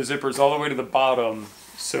moved the zippers all the way to the bottom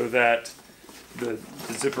so that the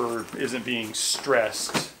zipper isn't being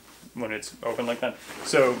stressed when it's open like that.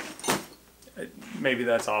 So maybe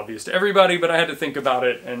that's obvious to everybody, but I had to think about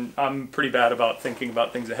it, and I'm pretty bad about thinking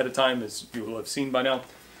about things ahead of time, as you will have seen by now.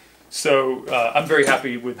 So I'm very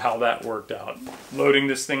happy with how that worked out. Loading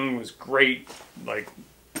this thing was great. Like,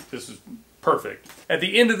 this was perfect. At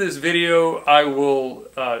the end of this video, I will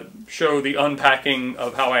show the unpacking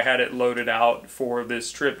of how I had it loaded out for this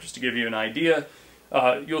trip, just to give you an idea.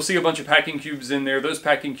 You'll see a bunch of packing cubes in there. Those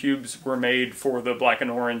packing cubes were made for the black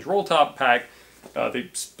and orange roll top pack. They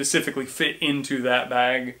specifically fit into that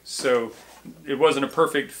bag, so it wasn't a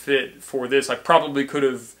perfect fit for this. I probably could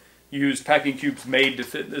have used packing cubes made to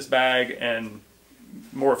fit this bag and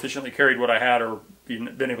more efficiently carried what I had, or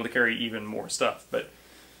been able to carry even more stuff. But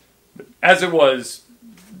as it was,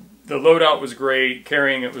 the loadout was great,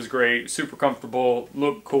 carrying it was great, super comfortable,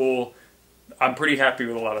 looked cool. I'm pretty happy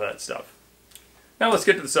with a lot of that stuff. Now let's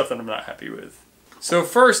get to the stuff that I'm not happy with. So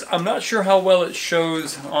first, I'm not sure how well it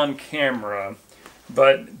shows on camera,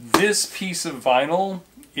 but this piece of vinyl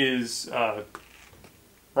is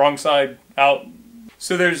wrong side out.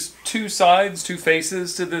 So there's two sides, two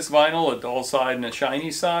faces to this vinyl, a dull side and a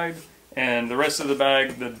shiny side. And the rest of the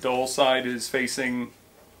bag, the dull side is facing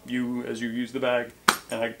you as you use the bag.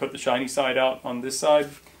 And I put the shiny side out on this side.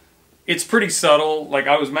 It's pretty subtle. Like,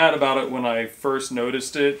 I was mad about it when I first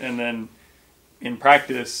noticed it, and then in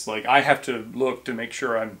practice, like, I have to look to make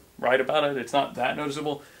sure I'm right about it. It's not that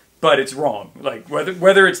noticeable. but it's wrong. Like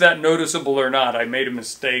whether it's that noticeable or not, I made a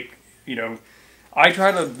mistake. You know, I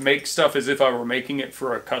try to make stuff as if I were making it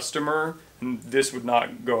for a customer, and this would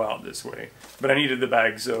not go out this way. But I needed the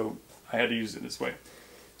bag, so I had to use it this way.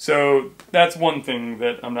 So that's one thing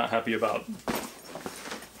that I'm not happy about.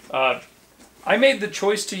 I made the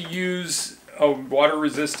choice to use a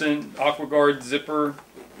water-resistant AquaGuard zipper,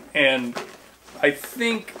 and I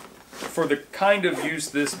think for the kind of use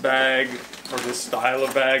this bag, or this style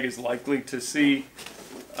of bag, is likely to see,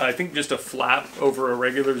 I think just a flap over a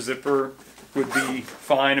regular zipper would be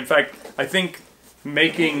fine. In fact, I think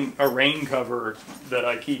making a rain cover that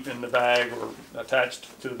I keep in the bag or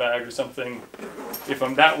attached to the bag or something, if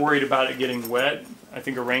I'm that worried about it getting wet, I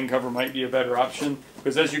think a rain cover might be a better option.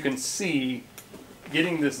 Because as you can see,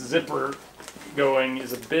 getting this zipper going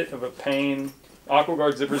is a bit of a pain.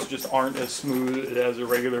 AquaGuard zippers just aren't as smooth as a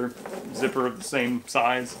regular zipper of the same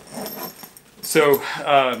size. So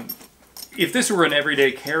if this were an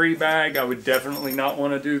everyday carry bag, I would definitely not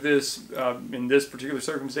want to do this in this particular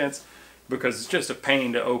circumstance, because it's just a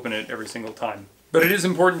pain to open it every single time. But it is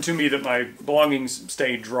important to me that my belongings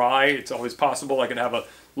stay dry. It's always possible I could have a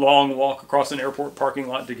long walk across an airport parking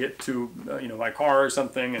lot to get to my car or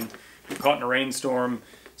something and get caught in a rainstorm.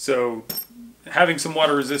 So having some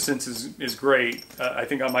water resistance is great. I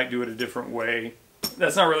think I might do it a different way.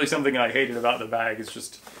 That's not really something I hated about the bag. It's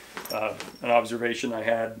just an observation I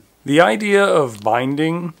had. The idea of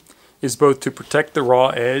binding is both to protect the raw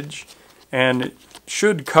edge and it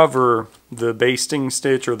should cover the basting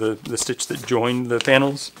stitch, or the stitch that joined the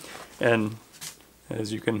panels. And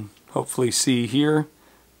as you can hopefully see here,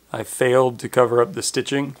 I failed to cover up the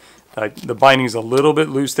stitching. The binding's a little bit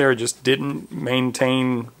loose there. It just didn't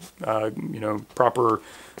maintain proper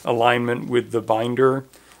alignment with the binder.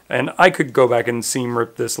 And I could go back and seam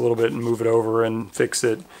rip this a little bit and move it over and fix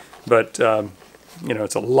it. But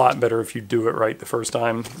it's a lot better if you do it right the first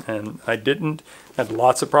time, and I didn't. I had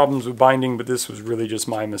lots of problems with binding, but this was really just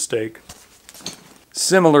my mistake.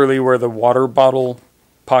 Similarly, where the water bottle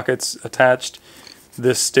pocket's attached,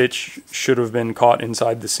 this stitch should have been caught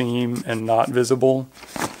inside the seam and not visible.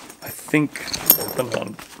 I think open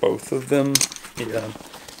on both of them. Yeah,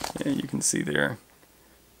 you can see there.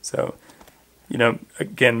 So,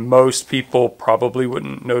 again, most people probably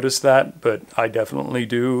wouldn't notice that, but I definitely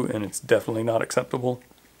do, and it's definitely not acceptable.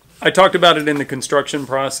 I talked about it in the construction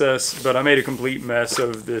process, but I made a complete mess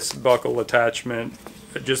of this buckle attachment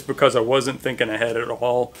just because I wasn't thinking ahead at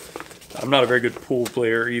all. I'm not a very good pool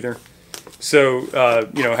player either. So,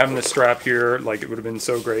 having the strap here, like, it would have been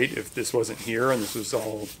so great if this wasn't here and this was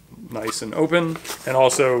all nice and open. And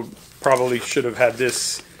also probably should have had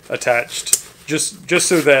this attached just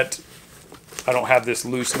so that I don't have this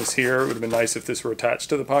looseness here. It would have been nice if this were attached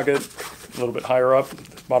to the pocket a little bit higher up,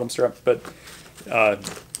 the bottom strap, but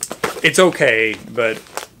it's okay, but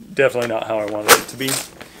definitely not how I wanted it to be.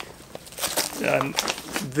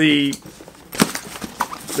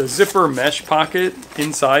 The zipper mesh pocket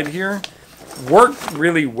inside here worked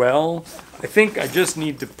really well. I think I just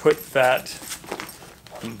need to put that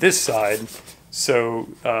on this side. So,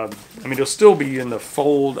 it'll still be in the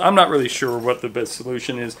fold. I'm not really sure what the best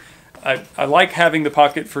solution is. I like having the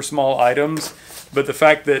pocket for small items, but the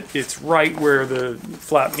fact that it's right where the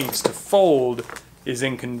flap needs to fold is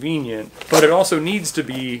inconvenient. But it also needs to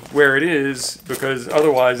be where it is, because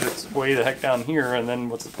otherwise it's way the heck down here, and then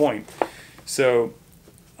what's the point? So,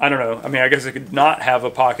 I don't know. I guess I could not have a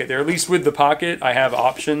pocket there. At least with the pocket, I have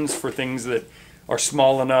options for things that are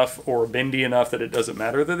small enough or bendy enough that it doesn't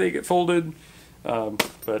matter that they get folded.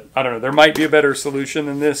 But I don't know. There might be a better solution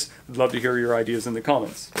than this. I'd love to hear your ideas in the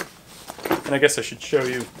comments. And I guess I should show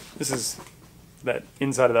you. This is that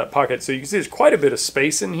inside of that pocket. So you can see there's quite a bit of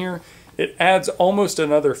space in here. It adds almost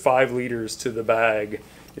another 5 liters to the bag,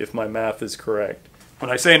 if my math is correct.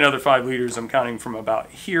 When I say another 5 liters, I'm counting from about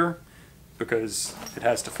here, because it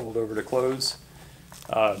has to fold over to close.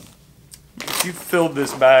 If you filled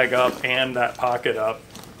this bag up and that pocket up,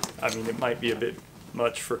 it might be a bit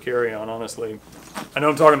much for carry-on, honestly. I know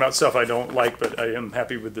I'm talking about stuff I don't like, but I am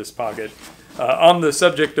happy with this pocket. On the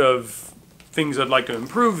subject of things I'd like to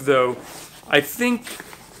improve, though, I think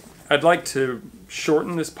I'd like to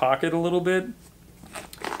shorten this pocket a little bit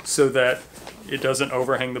so that it doesn't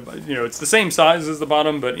overhang the, it's the same size as the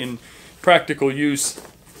bottom, but in practical use,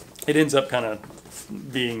 it ends up kind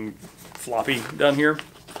of being floppy down here.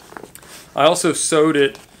 I also sewed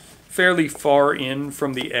it fairly far in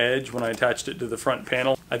from the edge when I attached it to the front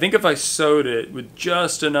panel. I think if I sewed it with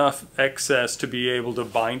just enough excess to be able to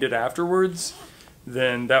bind it afterwards,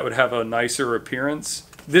 then that would have a nicer appearance.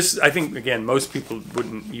 This, I think, again, most people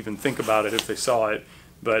wouldn't even think about it if they saw it,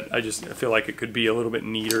 but I feel like it could be a little bit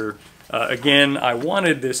neater. Again, I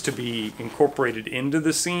wanted this to be incorporated into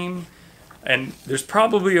the seam, and there's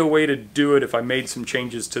probably a way to do it if I made some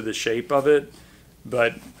changes to the shape of it,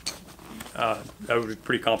 but that would be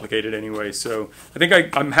pretty complicated anyway. So I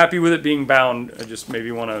think I'm happy with it being bound. I just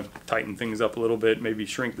maybe want to tighten things up a little bit, maybe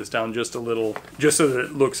shrink this down just a little, just so that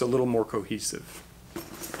it looks a little more cohesive.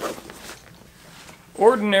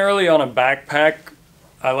 Ordinarily on a backpack,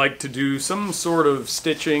 I like to do some sort of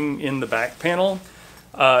stitching in the back panel.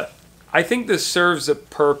 I think this serves a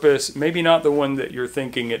purpose, maybe not the one that you're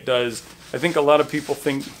thinking it does. I think a lot of people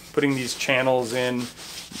think putting these channels in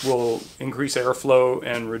will increase airflow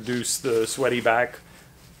and reduce the sweaty back.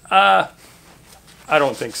 I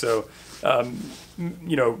don't think so.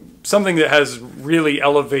 You know, something that has really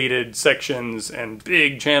elevated sections and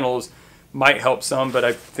big channels might help some, but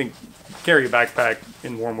I think carry a backpack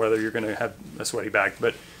in warm weather, you're going to have a sweaty back.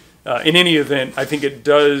 But in any event, I think it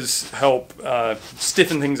does help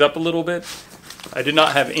stiffen things up a little bit. I did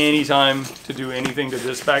not have any time to do anything to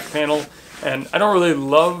this back panel, and I don't really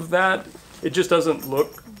love that. It just doesn't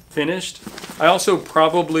look finished. I also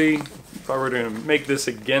probably, if I were to make this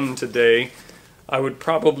again today, I would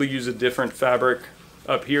probably use a different fabric.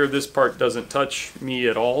 Up here, this part doesn't touch me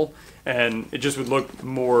at all, and it just would look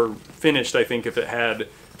more finished, I think, if it had,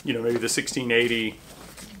 you know, maybe the 1680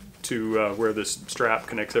 to where this strap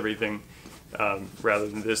connects everything, rather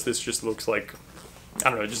than this. This just looks like, I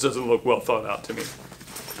don't know, it just doesn't look well thought out to me.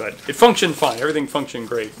 But it functioned fine, everything functioned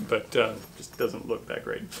great, but just doesn't look that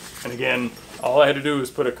great. And again, all I had to do was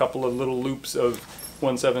put a couple of little loops of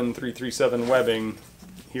 17337 webbing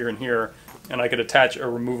here and here, and I could attach a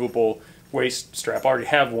removable waist strap. I already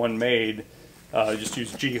have one made, just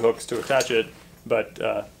use G-hooks to attach it, but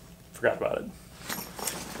forgot about it.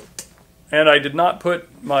 And I did not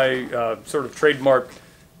put my sort of trademark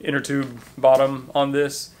inner tube bottom on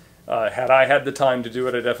this. Had I had the time to do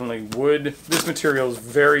it, I definitely would. This material is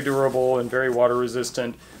very durable and very water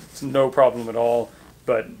resistant. It's no problem at all,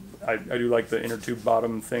 but I do like the inner tube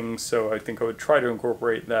bottom thing, so I think I would try to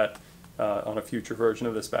incorporate that on a future version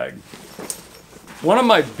of this bag. One of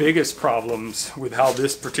my biggest problems with how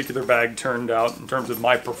this particular bag turned out in terms of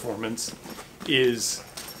my performance is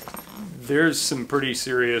there's some pretty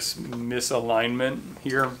serious misalignment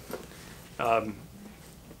here.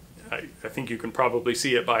 I think you can probably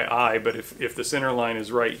see it by eye, but if the center line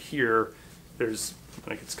is right here, there's,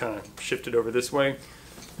 like, it's kind of shifted over this way.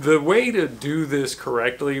 The way to do this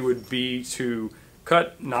correctly would be to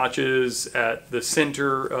cut notches at the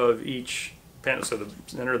center of each panel, so the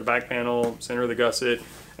center of the back panel, center of the gusset,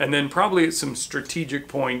 and then probably at some strategic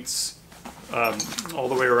points all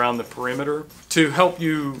the way around the perimeter to help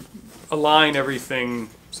you align everything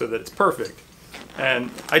so that it's perfect.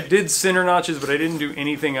 And I did center notches, but I didn't do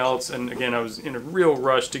anything else. And again, I was in a real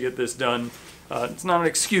rush to get this done. It's not an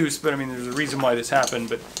excuse, but I mean, there's a reason why this happened.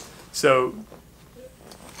 But so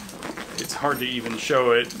it's hard to even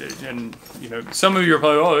show it. And you know, some of you are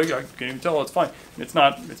probably, oh, I can't even tell. It's fine. It's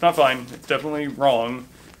not fine. It's definitely wrong.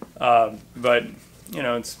 But you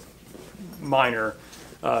know, it's minor.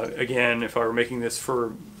 Again, if I were making this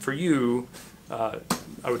for you, I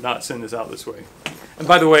would not send this out this way. And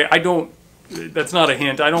by the way, that's not a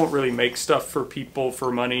hint. I don't really make stuff for people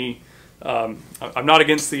for money. I'm not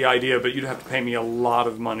against the idea, but you'd have to pay me a lot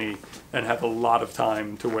of money and have a lot of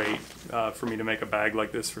time to wait for me to make a bag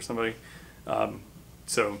like this for somebody.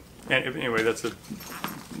 So anyway, that's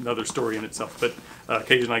another story in itself. But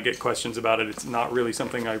occasionally I get questions about it. It's not really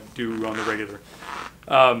something I do on the regular.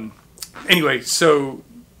 Anyway, so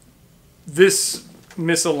this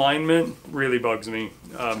misalignment really bugs me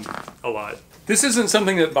a lot. This isn't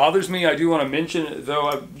something that bothers me. I do want to mention it, though.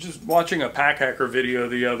 I was just watching a Pack Hacker video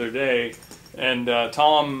the other day, and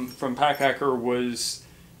Tom from Pack Hacker was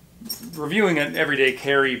reviewing an everyday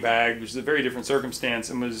carry bag, which is a very different circumstance,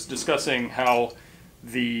 and was discussing how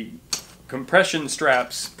the compression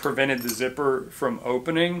straps prevented the zipper from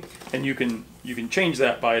opening, and you can change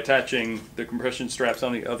that by attaching the compression straps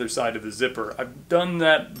on the other side of the zipper. I've done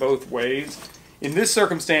that both ways. In this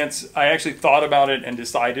circumstance, I actually thought about it and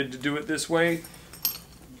decided to do it this way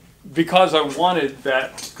because I wanted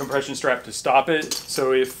that compression strap to stop it.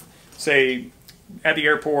 So if, say, at the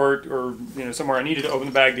airport or somewhere I needed to open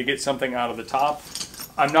the bag to get something out of the top,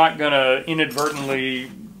 I'm not going to inadvertently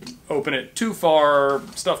open it too far,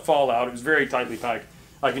 stuff fall out. It was very tightly packed.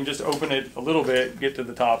 I can just open it a little bit, get to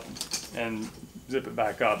the top, and zip it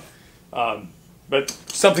back up. But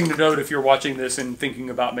something to note if you're watching this and thinking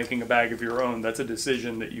about making a bag of your own, that's a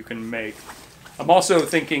decision that you can make. I'm also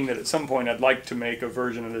thinking that at some point I'd like to make a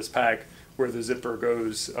version of this pack where the zipper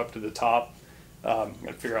goes up to the top.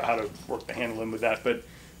 Gotta figure out how to work the handle in with that, but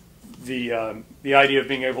the idea of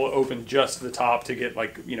being able to open just the top to get,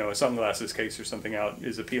 like, you know, a sunglasses case or something out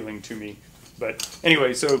is appealing to me. But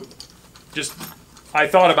anyway, so just, I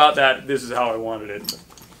thought about that. This is how I wanted it.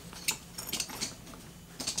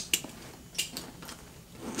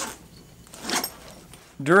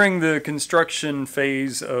 During the construction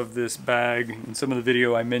phase of this bag, in some of the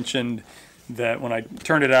video I mentioned that when I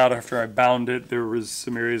turned it out after I bound it, there was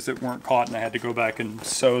some areas that weren't caught and I had to go back and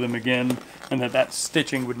sew them again, and that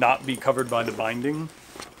stitching would not be covered by the binding.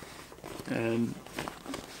 And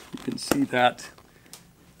you can see that,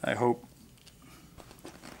 I hope,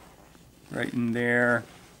 right in there,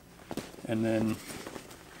 and then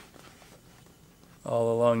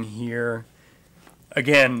all along here.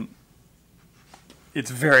 Again, it's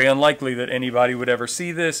very unlikely that anybody would ever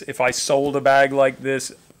see this. If I sold a bag like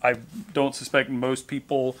this, I don't suspect most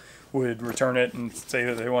people would return it and say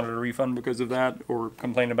that they wanted a refund because of that or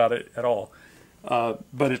complain about it at all.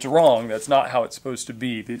 But it's wrong. That's not how it's supposed to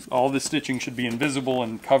be. All the stitching should be invisible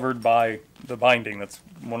and covered by the binding. That's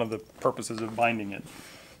one of the purposes of binding it.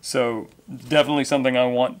 So definitely something I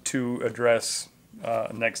want to address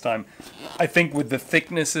next time. I think with the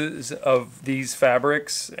thicknesses of these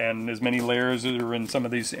fabrics and as many layers that are in some of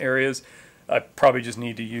these areas, I probably just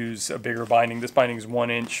need to use a bigger binding. This binding is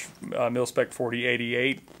 1 inch, mil-spec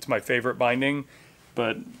 4088. It's my favorite binding,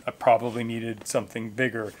 but I probably needed something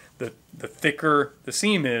bigger. The thicker the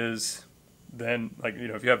seam is, then, like, you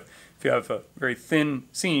know, if you have a very thin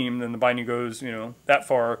seam, then the binding goes, you know, that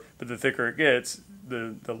far. But the thicker it gets,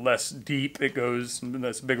 the less deep it goes, and the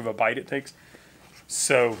less big of a bite it takes.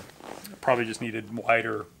 So I probably just needed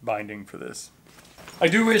wider binding for this. I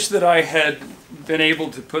do wish that I had been able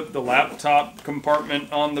to put the laptop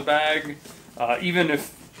compartment on the bag, even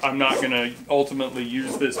if I'm not going to ultimately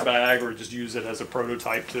use this bag or just use it as a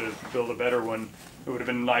prototype to build a better one. It would have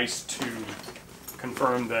been nice to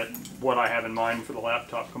confirm that what I have in mind for the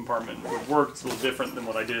laptop compartment would work. It's a little different than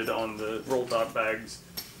what I did on the roll top bags.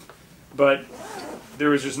 But there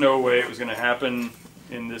was just no way it was going to happen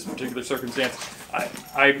in this particular circumstance.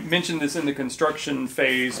 I mentioned this in the construction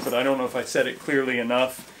phase, but I don't know if I said it clearly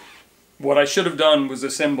enough. What I should have done was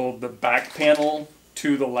assembled the back panel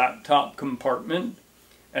to the laptop compartment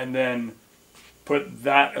and then put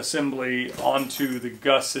that assembly onto the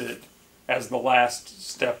gusset as the last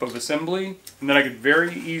step of assembly. And then I could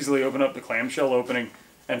very easily open up the clamshell opening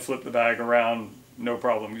and flip the bag around, no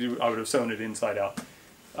problem. I would have sewn it inside out.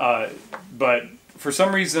 But for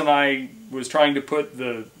some reason I was trying to put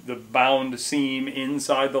the bound seam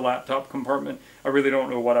inside the laptop compartment. I really don't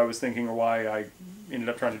know what I was thinking or why I ended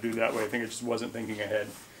up trying to do it that way. I think I just wasn't thinking ahead.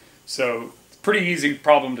 So it's a pretty easy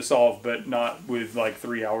problem to solve, but not with like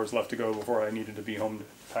 3 hours left to go before I needed to be home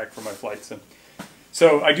to pack for my flight.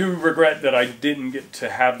 So I do regret that I didn't get to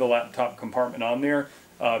have the laptop compartment on there,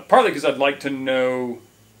 partly because I'd like to know,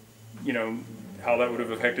 you know, how that would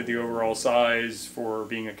have affected the overall size for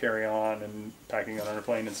being a carry-on and packing it on a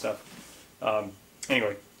plane and stuff.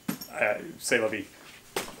 Anyway, c'est la vie.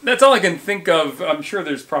 That's all I can think of. I'm sure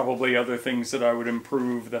there's probably other things that I would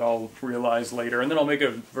improve that I'll realize later, and then I'll make a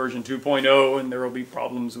version 2.0 and there will be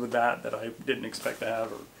problems with that I didn't expect to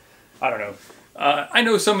have, or I don't know. I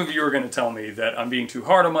know some of you are going to tell me that I'm being too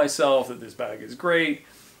hard on myself, that this bag is great.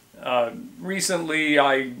 Recently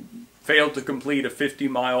I failed to complete a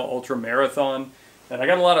 50-mile ultra marathon, and I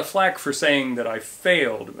got a lot of flack for saying that I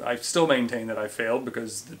failed. I still maintain that I failed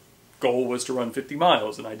because the goal was to run 50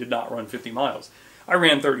 miles, and I did not run 50 miles. I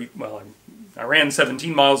ran I ran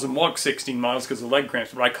 17 miles and walked 16 miles because of leg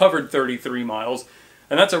cramps, but I covered 33 miles,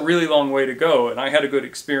 and that's a really long way to go, and I had a good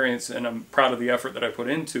experience, and I'm proud of the effort that I put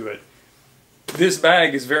into it. This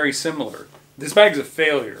bag is very similar. This bag's a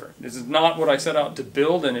failure. This is not what I set out to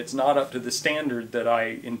build, and it's not up to the standard that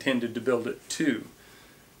I intended to build it to.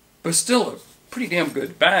 But still a pretty damn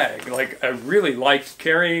good bag. Like, I really liked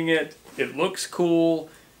carrying it. It looks cool,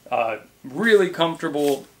 really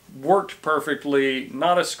comfortable, worked perfectly,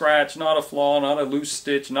 not a scratch, not a flaw, not a loose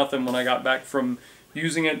stitch, nothing when I got back from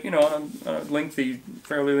using it, you know, on a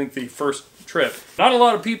fairly lengthy first trip. Not a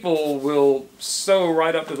lot of people will sew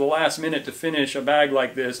right up to the last minute to finish a bag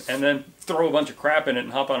like this and then throw a bunch of crap in it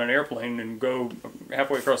and hop on an airplane and go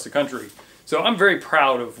halfway across the country. So I'm very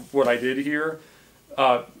proud of what I did here.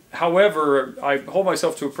 However, I hold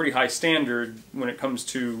myself to a pretty high standard when it comes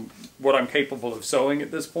to what I'm capable of sewing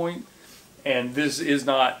at this point, and this is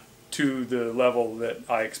not to the level that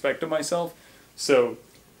I expect of myself. So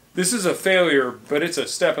this is a failure, but it's a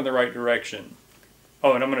step in the right direction.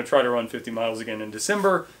 Oh, and I'm going to try to run 50 miles again in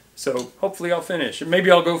December. So hopefully I'll finish. And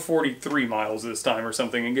maybe I'll go 43 miles this time or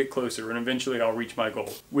something and get closer, and eventually I'll reach my goal.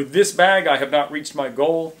 With this bag, I have not reached my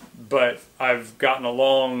goal, but I've gotten a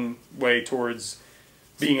long way towards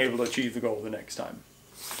being able to achieve the goal the next time.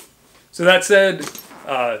 So that said,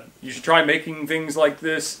 you should try making things like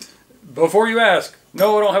this. Before you ask,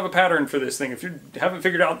 no, I don't have a pattern for this thing. If you haven't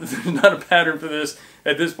figured out that there's not a pattern for this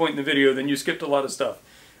at this point in the video, then you skipped a lot of stuff.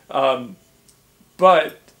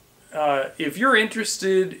 If you're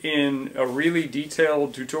interested in a really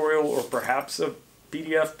detailed tutorial or perhaps a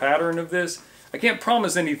PDF pattern of this, I can't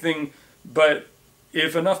promise anything, but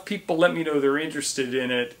if enough people let me know they're interested in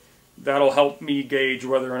it, that'll help me gauge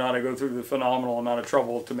whether or not I go through the phenomenal amount of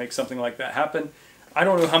trouble to make something like that happen. I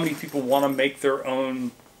don't know how many people want to make their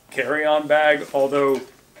own carry-on bag, although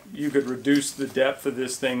you could reduce the depth of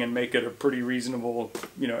this thing and make it a pretty reasonable,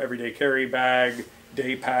 everyday carry bag,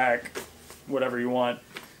 day pack, whatever you want.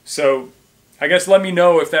 So I guess let me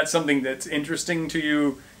know if that's something that's interesting to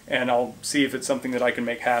you, and I'll see if it's something that I can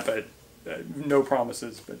make happen. No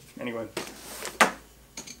promises, but anyway.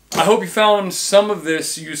 I hope you found some of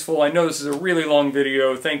this useful. I know this is a really long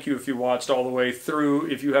video. Thank you if you watched all the way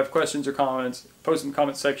through. If you have questions or comments, post in the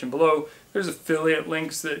comment section below. There's affiliate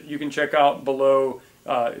links that you can check out below.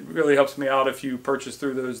 It really helps me out if you purchase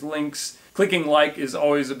through those links. Clicking like is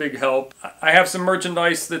always a big help. I have some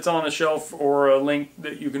merchandise that's on a shelf or a link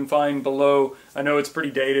that you can find below. I know it's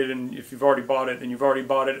pretty dated, and if you've already bought it, then you've already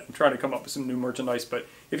bought it. I'm trying to come up with some new merchandise, but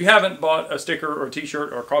if you haven't bought a sticker or a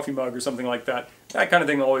t-shirt or a coffee mug or something like that, that kind of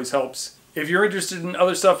thing always helps. If you're interested in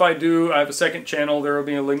other stuff I do, I have a second channel. There will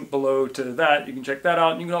be a link below to that. You can check that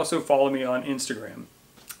out, and you can also follow me on Instagram.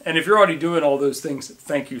 And if you're already doing all those things,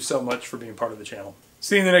 thank you so much for being part of the channel.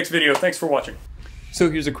 See you in the next video. Thanks for watching. So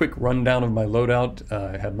here's a quick rundown of my loadout.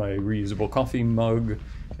 I had my reusable coffee mug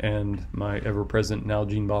and my ever-present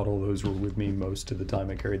Nalgene bottle. Those were with me most of the time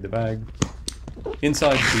I carried the bag.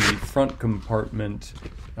 Inside the front compartment,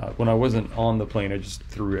 when I wasn't on the plane, I just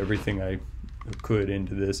threw everything I could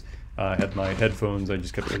into this. I had my headphones, I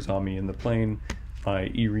just kept those on me in the plane, my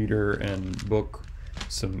e-reader and book,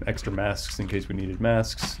 some extra masks in case we needed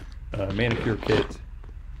masks, a manicure kit,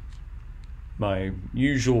 my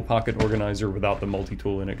usual pocket organizer without the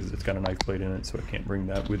multi-tool in it because it's got a knife blade in it, so I can't bring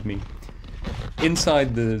that with me.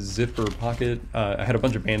 Inside the zipper pocket, I had a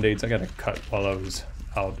bunch of band-aids. I got a cut while I was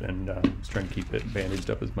out, and was trying to keep it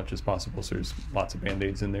bandaged up as much as possible, so there's lots of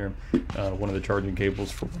band-aids in there. One of the charging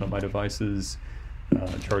cables for one of my devices,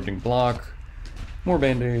 charging block, more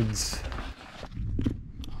band-aids.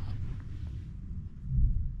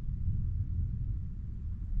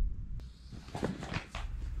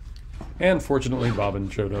 And fortunately,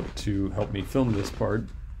 Bobbin showed up to help me film this part.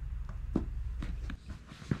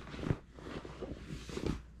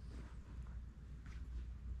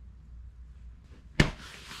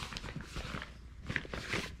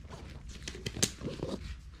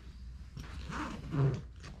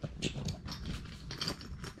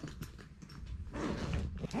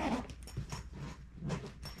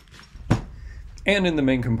 And in the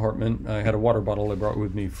main compartment, I had a water bottle I brought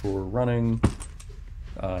with me for running,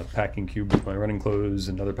 packing cube with my running clothes,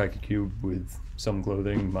 another packing cube with some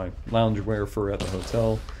clothing, my loungewear for at the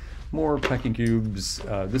hotel, more packing cubes.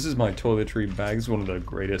 This is my toiletry bag. It's one of the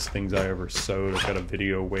greatest things I ever sewed. I've got a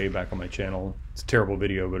video way back on my channel. It's a terrible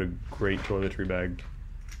video, but a great toiletry bag.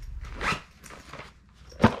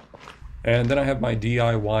 And then I have my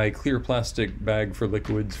DIY clear plastic bag for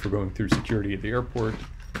liquids for going through security at the airport.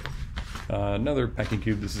 Another packing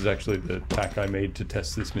cube. This is actually the pack I made to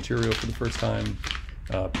test this material for the first time.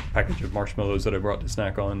 Package of marshmallows that I brought to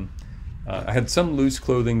snack on. I had some loose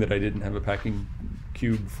clothing that I didn't have a packing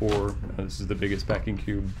cube for. This is the biggest packing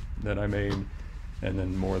cube that I made. And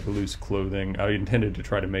then more of the loose clothing. I intended to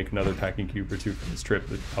try to make another packing cube or two for this trip,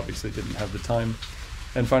 but obviously didn't have the time.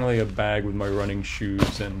 And finally a bag with my running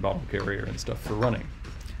shoes and bottle carrier and stuff for running.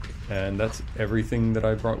 And that's everything that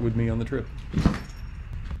I brought with me on the trip.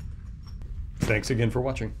 Thanks again for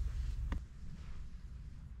watching.